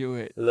down and do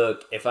it.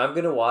 Look, if I'm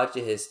gonna watch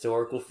a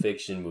historical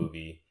fiction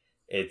movie,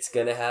 it's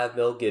gonna have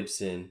Mel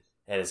Gibson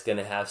and it's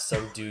gonna have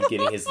some dude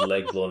getting his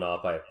leg blown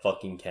off by a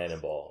fucking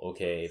cannonball.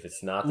 Okay, if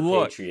it's not the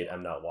Look, Patriot,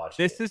 I'm not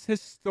watching. This is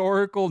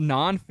historical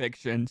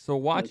nonfiction, so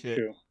watch That's it.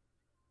 true.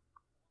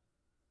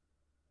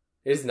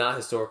 It's not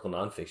historical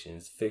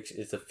nonfiction.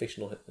 It's a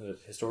fictional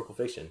historical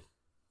fiction.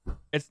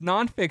 It's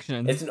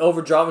nonfiction. It's an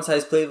over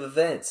dramatized play of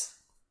events.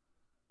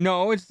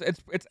 No, it's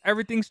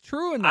everything's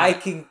true in that. I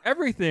can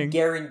Everything.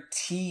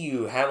 guarantee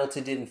you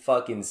Hamilton didn't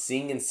fucking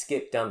sing and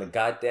skip down the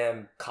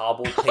goddamn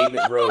cobbled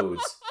pavement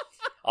roads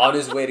on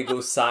his way to go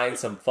sign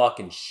some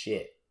fucking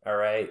shit.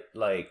 Alright?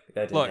 Like,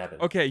 that didn't Look,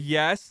 happen. okay,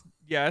 yes,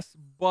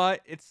 but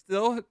it's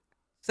still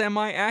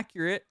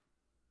semi-accurate.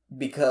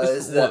 Because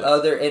Just the what?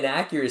 other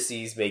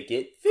inaccuracies make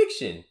it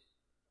fiction.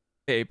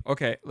 Babe,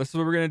 okay, this is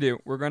what we're gonna do.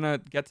 We're gonna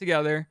get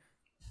together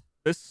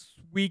this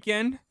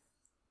weekend.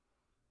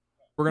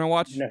 We're gonna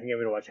watch. You're not gonna get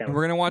me to watch Hamilton.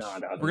 We're gonna watch.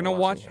 No, we're gonna watch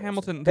watch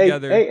Hamilton. Hamilton Hey,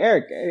 together. hey,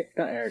 Eric. Hey,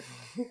 not Eric.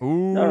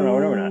 Ooh. No,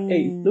 we're not.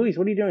 Hey, Luis,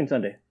 what are you doing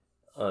Sunday?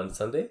 On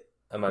Sunday,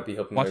 I might be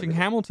helping Watching my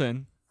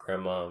Hamilton.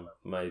 grandma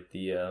might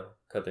be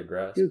cut their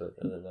grass, Dude. but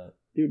other than that.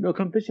 Dude, no,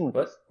 come fishing with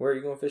What? us. Where are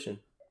you going fishing?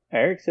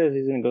 Eric says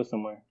he's gonna go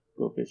somewhere.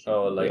 Go fishing.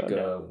 Oh, like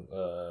Yeah.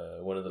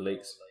 one of the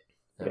lakes.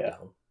 I'm Yeah.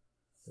 down.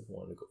 I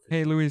want to go fishing.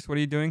 Hey, Luis, what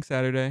are you doing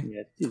Saturday? Yeah,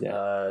 let's do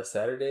that.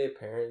 Saturday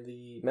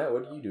apparently. Matt,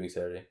 what are you doing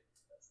Saturday?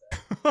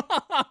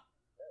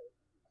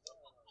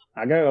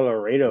 I gotta go to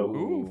Laredo.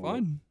 Ooh,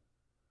 fun.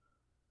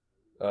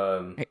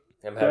 Hey.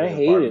 I'm I having a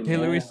hate barbecue it. Hey,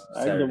 man. Luis.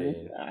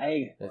 Saturday.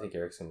 I think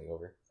Eric's coming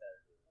over.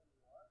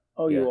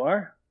 Oh, Yeah. you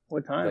are?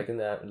 What time? Like in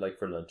that, like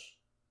for lunch.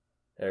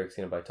 Eric's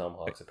gonna buy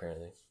tomahawks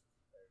apparently.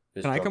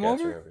 His Can I drunk come ass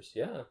over? remembers.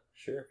 Yeah,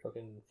 sure.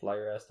 Fucking fly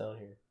your ass down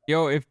here.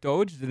 Yo, if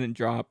Doge didn't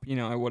drop,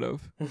 I would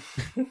have.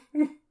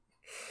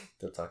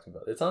 Don't talk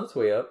about it. It's on its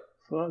way up.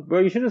 Well, bro,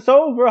 you should have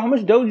sold, bro. How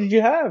much dough did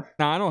you have?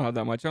 Nah, I don't have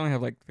that much. I only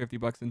have like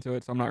 $50 into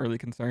it, so I'm not really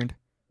concerned.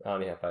 I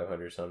only have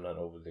 500, so I'm not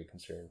overly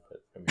concerned.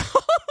 But I mean,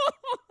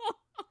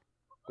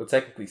 well,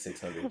 technically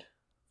 600.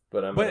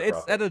 but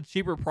it's at a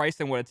cheaper price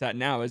than what it's at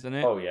now, isn't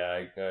it? Oh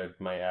yeah,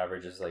 my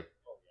average is like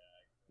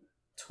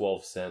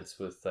 12 cents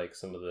with like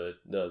some of the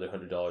other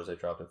 $100 I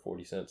dropped at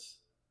 40 cents.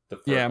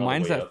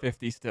 Mine's at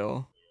 50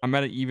 still. I'm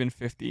at an even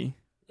 50.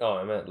 Oh,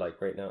 I'm at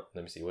like right now.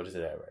 Let me see. What is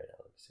it at right now?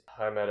 Let me see.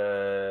 I'm at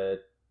a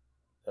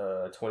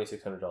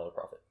 $2,600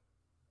 profit.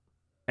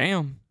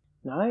 Damn.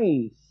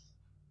 Nice.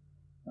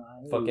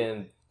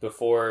 Fucking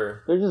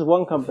before. There's just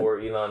one company. Before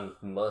Elon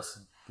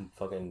Musk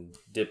fucking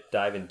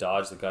dive and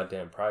dodge the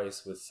goddamn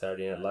price with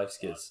Saturday Night Live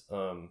skits.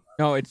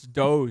 No, it's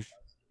Doge.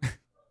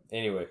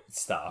 Anyway,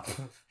 stop.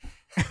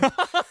 God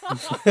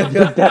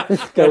damn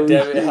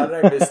it! How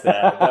did I miss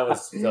that? That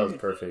was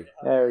perfect.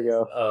 There we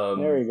go.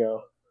 There we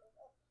go.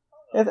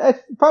 It's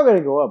probably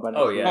gonna go up.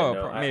 Oh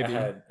yeah, maybe.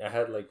 I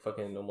had like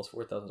fucking almost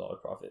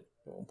 $4,000 profit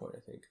at one point, I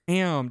think.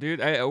 Damn, dude!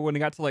 when it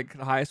got to like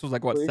the highest was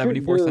like what, Well,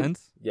 74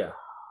 cents? Yeah.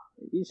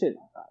 You should.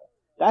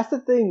 That's the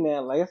thing,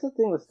 man. Like that's the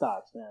thing with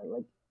stocks, man.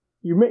 Like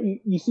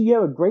you see, you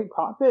have a great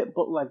profit,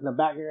 but like in the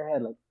back of your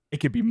head, like it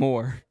could be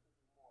more.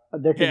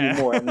 There could be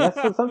more. And that's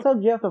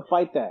sometimes you have to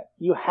fight that.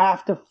 You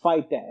have to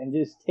fight that and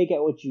just take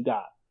out what you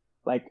got.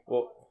 Like,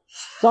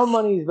 some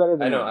money is better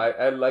than I know.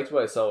 I liked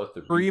what I saw with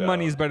the free rebound.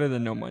 money is better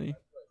than no money.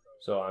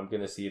 So I'm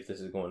gonna see if this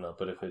is going up.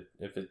 But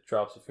if it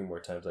drops a few more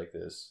times like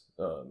this,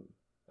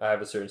 I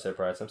have a certain set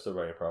price. I'm still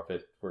running a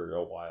profit for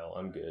a while.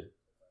 I'm good.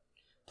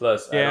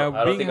 Plus, I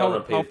don't think I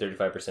want to pay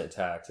 35%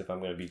 tax if I'm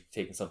going to be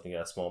taking something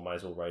that small. Might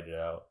as well write it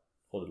out,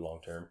 hold it long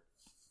term.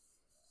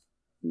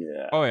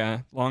 Yeah. Oh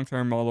yeah, long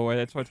term all the way.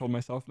 That's what I told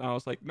myself. Now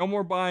it's like no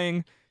more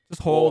buying,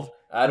 just hold. Well,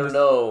 I don't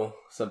know.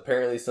 So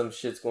apparently some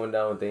shit's going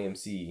down with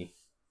AMC.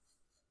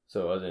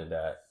 So other than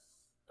that,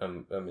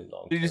 I'm in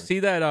long. Did you see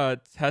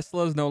that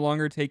Tesla is no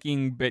longer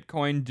taking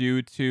Bitcoin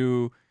due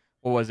to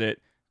what was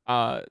it?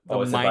 The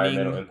its mining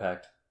environmental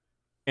impact.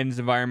 And its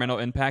environmental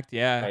impact,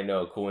 yeah. I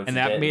know, coincidentally.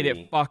 And that made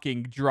it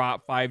fucking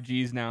drop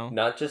 5Gs now.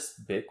 Not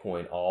just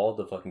Bitcoin, all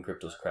the fucking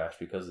cryptos crashed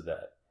because of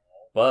that.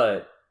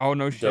 But oh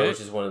no shit. Doge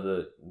is one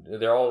of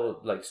they're all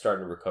like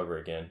starting to recover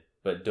again.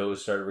 But Doge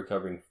started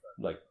recovering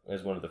like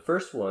as one of the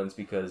first ones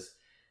because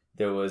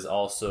there was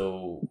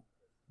also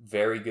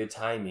very good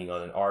timing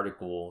on an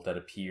article that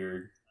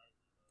appeared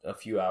a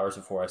few hours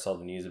before I saw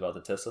the news about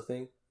the Tesla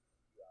thing,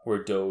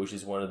 where Doge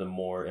is one of the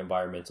more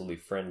environmentally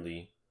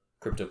friendly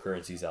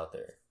cryptocurrencies out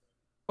there.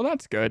 Well,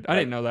 that's good. I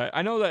didn't know that.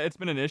 I know that it's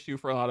been an issue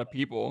for a lot of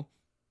people.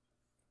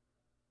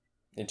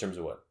 In terms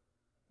of what?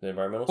 The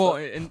environmental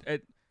stuff?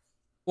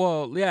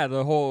 Well, yeah,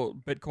 the whole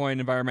Bitcoin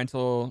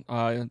environmental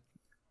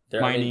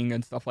mining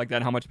and stuff like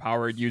that, how much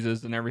power it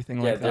uses and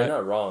everything like that. Yeah, they're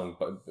not wrong,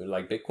 but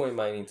like Bitcoin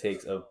mining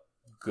takes a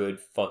good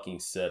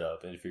fucking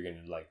setup, and if you're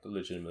going to like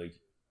legitimately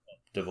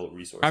devote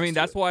resources. I mean,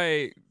 that's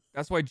why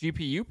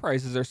GPU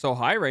prices are so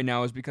high right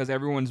now is because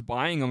everyone's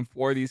buying them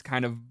for these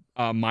kind of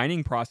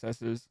mining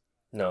processes.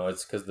 No,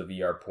 it's because the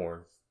VR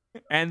porn.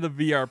 And the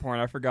VR porn,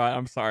 I forgot.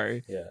 I'm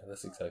sorry. Yeah,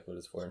 that's exactly what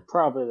it's for.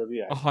 Probably the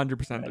VR.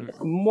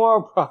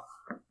 100%.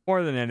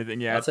 More than anything,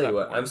 yeah. I'll tell you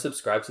what, I'm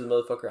subscribed to the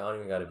motherfucker. I don't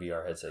even got a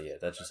VR headset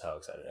yet. That's just how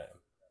excited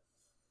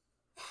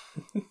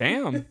I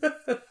am. Damn.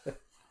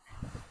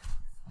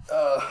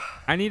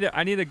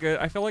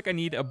 I feel like I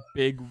need a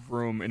big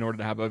room in order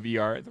to have a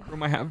VR. The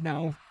room I have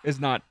now is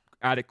not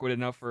adequate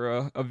enough for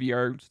a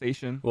VR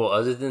station. Well,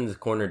 other than the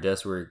corner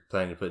desk we're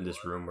planning to put in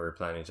this room, we're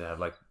planning to have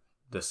like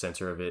the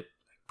center of it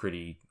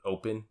pretty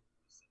open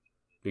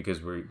because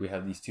we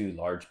have these two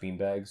large bean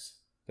bags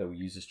that we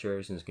use as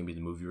chairs, and it's gonna be the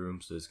movie room,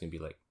 so it's gonna be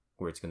like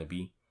where it's gonna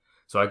be.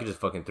 So I could just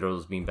fucking throw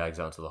those bean bags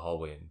out into the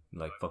hallway and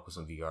like fuck with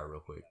some VR real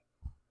quick.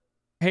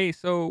 Hey,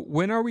 so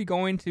when are we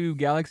going to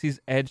Galaxy's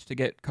Edge to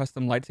get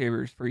custom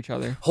lightsabers for each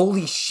other?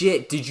 Holy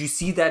shit! Did you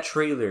see that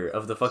trailer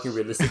of the fucking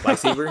realistic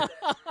lightsaber?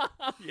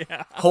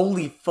 Yeah.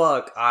 Holy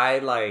fuck!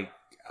 I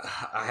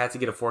had to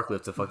get a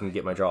forklift to fucking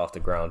get my jaw off the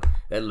ground.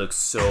 That looks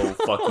so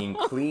fucking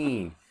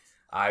clean.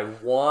 I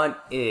want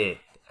it.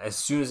 As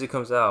soon as it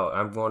comes out,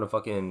 I'm going to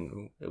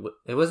fucking... What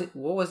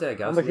was that,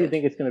 guys? How much do you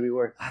think it's going to be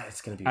worth?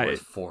 It's going to be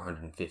worth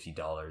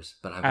 $450,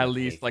 but I'm at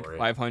least like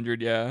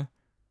 $500, yeah.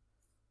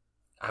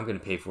 I'm going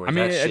to pay for it. I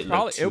mean, that shit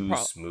looks too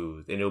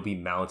smooth, and it'll be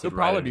mounted it'll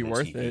right probably be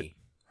worth TV. it.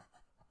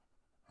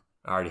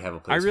 I already have a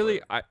place for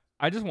it.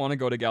 I just want to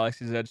go to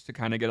Galaxy's Edge to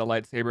kind of get a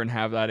lightsaber and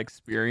have that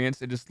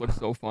experience. It just looks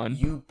so fun.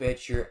 You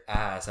bet your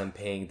ass I'm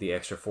paying the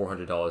extra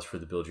 $400 for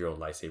the build your own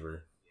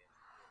lightsaber.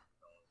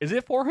 Is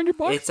it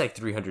 $400? It's like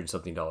 $300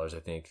 something, I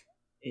think.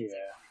 Yeah.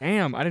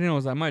 Damn, I didn't know it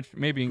was that much.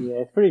 Maybe. Yeah,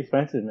 it's pretty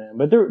expensive, man.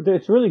 But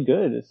it's really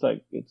good. It's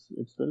like it's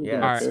really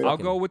good. All right, I'll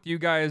go with you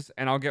guys,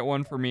 and I'll get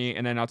one for me,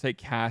 and then I'll take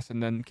Cass,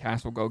 and then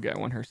Cass will go get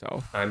one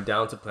herself. I'm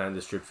down to plan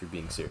this trip for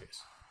being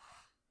serious.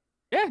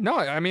 Yeah, no,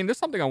 I mean, there's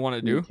something I want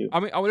to do.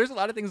 I mean, there's a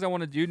lot of things I want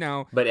to do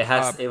now. But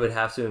it would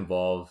have to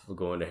involve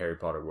going to Harry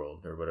Potter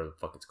World or whatever the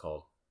fuck it's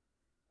called.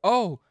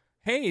 Oh,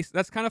 hey,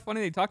 that's kind of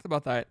funny they talked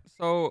about that.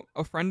 So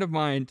a friend of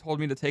mine told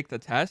me to take the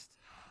test,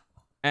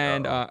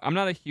 and I'm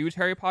not a huge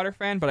Harry Potter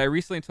fan, but I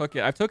recently took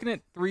it. I've taken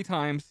it 3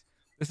 times.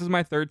 This is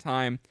my 3rd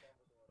time.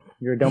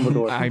 You're a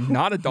Dumbledore. I'm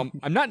not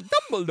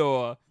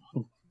Dumbledore.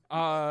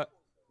 Dumbledore.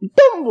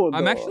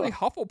 I'm actually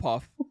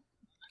Hufflepuff.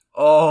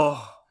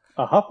 Oh.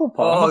 A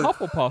Hufflepuff. I'm a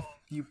Hufflepuff.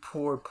 You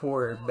poor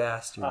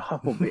bastard. A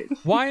Hufflepuff.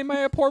 Why am I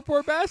a poor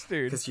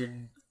bastard? Because you're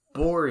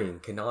boring,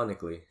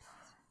 canonically.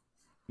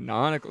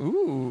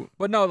 Ooh.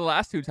 But no, the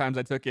last 2 times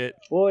I took it.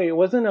 Boy,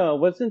 wasn't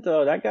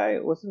that guy?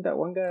 Wasn't that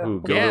one guy?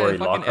 Who, Yeah, Gilderoy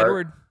fucking Lockhart?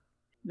 Edward.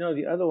 No,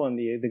 the other one,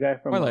 the guy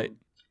from Twilight.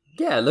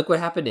 Yeah, look what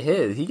happened to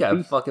his. He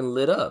got fucking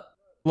lit up.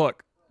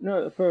 Look.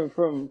 No,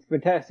 from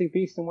Fantastic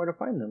Beasts and Where to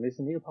Find Them.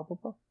 Isn't he a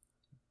Hufflepuff?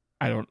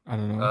 I don't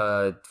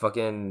know.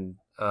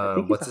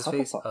 What's his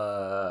face?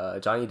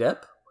 Johnny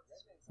Depp?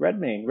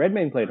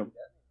 Redmayne played him.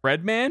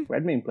 Redman?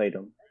 Redmayne played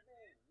him.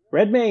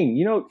 Redmayne,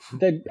 you know,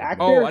 the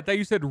actor. Oh, I thought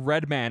you said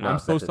Redman. No, I'm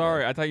so that's it,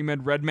 sorry. man. I thought you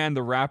meant Redman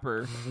the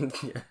rapper.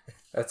 Yeah,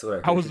 that's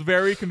what I was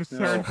very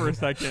concerned for a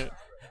second.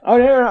 Oh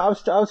no! I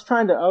was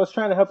trying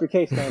to help your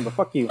case, man. But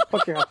fuck you,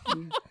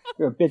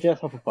 you're a bitch ass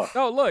Hufflepuff.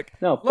 No, look.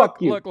 No,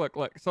 fuck you.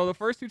 Look. So the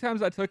first 2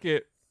 times I took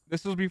it,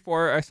 this was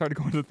before I started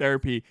going to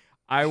therapy.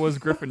 I was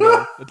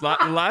Gryffindor.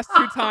 The last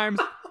 2 times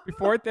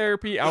before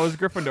therapy, I was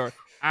Gryffindor.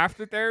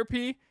 After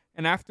therapy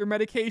and after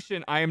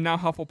medication, I am now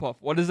Hufflepuff.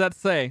 What does that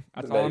say?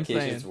 That's all I'm saying.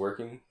 The medication's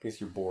working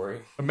because you're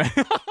boring.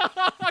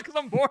 Because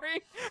I'm boring.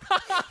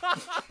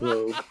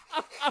 Bro.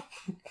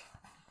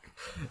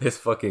 It's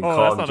fucking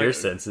calmed your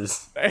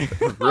senses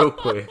real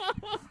quick.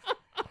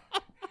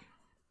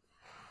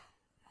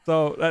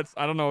 So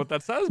I don't know what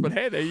that says, but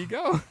hey, there you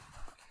go.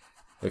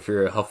 If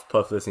you're a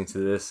Hufflepuff listening to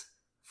this,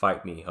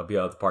 fight me. I'll be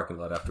out of the parking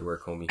lot after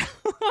work, homie.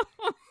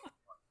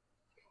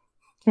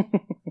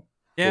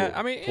 Yeah,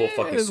 I mean, pull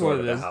fucking sword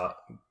what it is.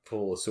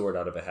 Pull a sword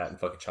out of a hat and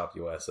fucking chop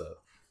your ass up.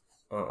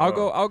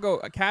 I'll go.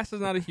 Cass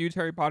is not a huge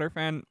Harry Potter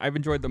fan. I've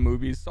enjoyed the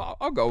movies, so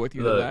I'll go with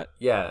you to that.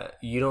 Yeah,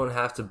 you don't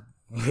have to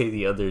pay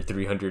the other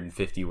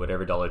 $350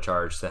 whatever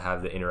charge to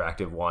have the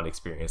interactive wand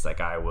experience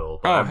like I will.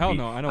 Oh, hell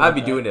no. I don't I'd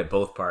be doing it at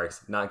both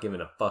parks, not giving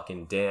a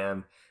fucking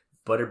damn.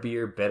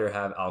 Butterbeer better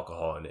have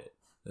alcohol in it.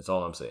 That's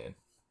all I'm saying.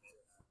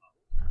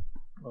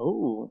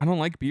 Oh. I don't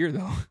like beer,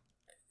 though.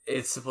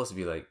 It's supposed to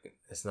be like,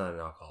 it's not an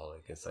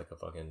alcoholic. It's like a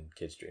fucking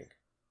kid's drink.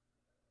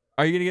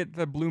 Are you going to get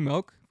the blue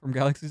milk from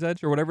Galaxy's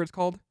Edge or whatever it's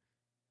called?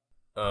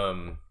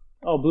 Oh,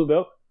 blue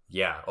milk?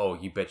 Yeah. Oh,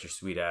 you bet your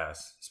sweet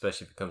ass.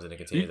 Especially if it comes in a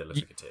container that looks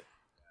like a tit.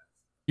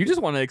 You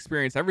just want to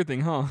experience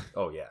everything, huh?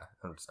 Oh, yeah.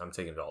 I'm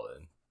taking it all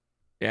in.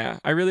 Yeah.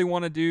 I really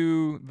want to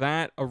do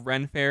that, a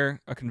Ren Fair,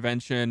 a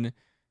convention,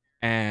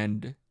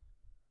 and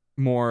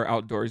more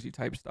outdoorsy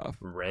type stuff.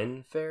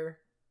 Ren Fair?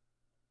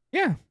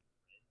 Yeah.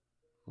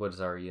 What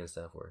does REN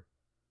stand for?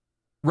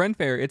 Ren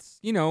Fair. It's,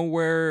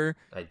 where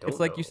it's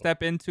like know. you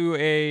step into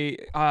a...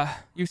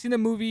 you've seen the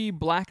movie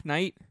Black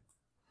Knight?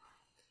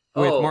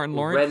 With Martin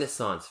Lawrence?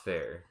 Renaissance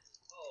Fair.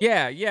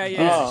 Yeah.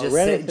 Oh,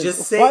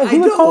 just say I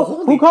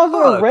know. Who calls it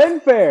a Ren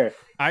Fair?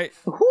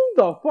 Who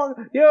the fuck?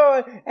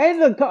 Yo,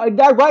 end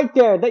that right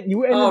there. That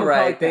you end. All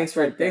right, podcast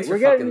thanks for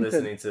fucking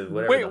listening to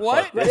whatever. Wait, the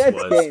what? Fuck this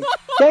was.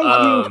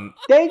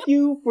 Thank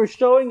you for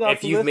showing up.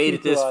 If you've made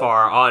it this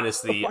far,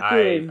 honestly,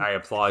 I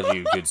applaud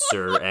you, good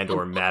sir and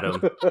or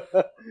madam.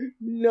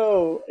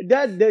 No,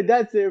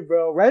 that's it,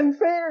 bro. Ren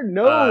Fair?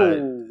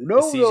 No.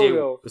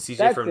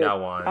 CJ from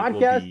now on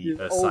Podcast will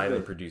be a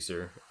silent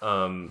producer.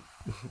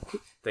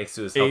 Thanks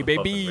to his hey, help.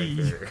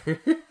 Baby.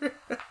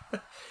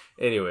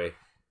 Anyway.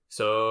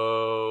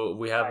 So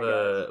we have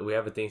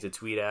a thing to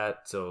tweet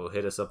at. So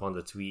hit us up on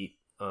the tweet.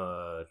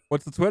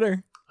 What's the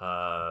Twitter?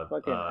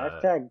 Fucking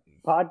hashtag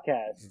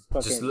podcast.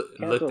 Just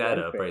look that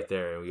up right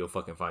there, and you'll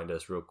fucking find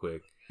us real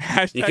quick.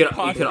 Hashtag you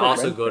can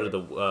also go to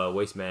the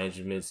Waste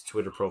Management's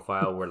Twitter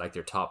profile, where like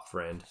their top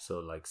friend. So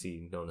like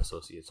see known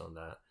associates on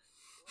that.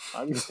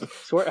 I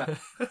swear.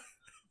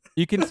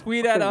 You can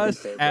tweet at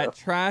us at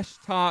Trash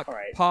Talk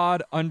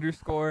Pod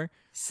 _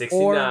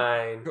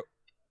 69.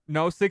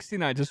 No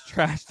 69, just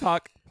Trash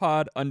Talk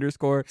Pod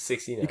 _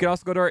 69. You can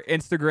also go to our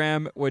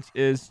Instagram, which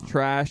is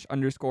Trash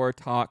 _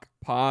 Talk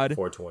Pod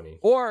 420.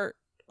 Or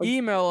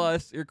email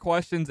us your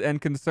questions and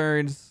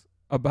concerns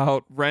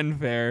about Ren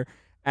Fair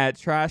at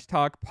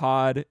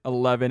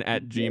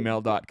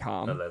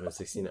trashtalkpod11@gmail.com.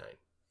 1169.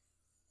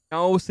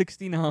 No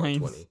 69.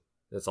 420.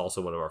 That's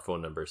also one of our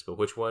phone numbers, but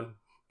which one?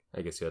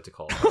 I guess you have to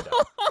call and find out.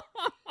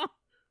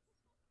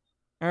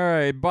 All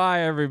right,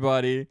 bye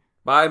everybody.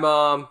 Bye,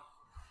 Mom.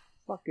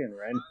 Fucking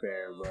Ren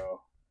Fair,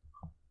 bro.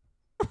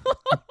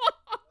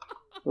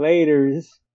 Laters.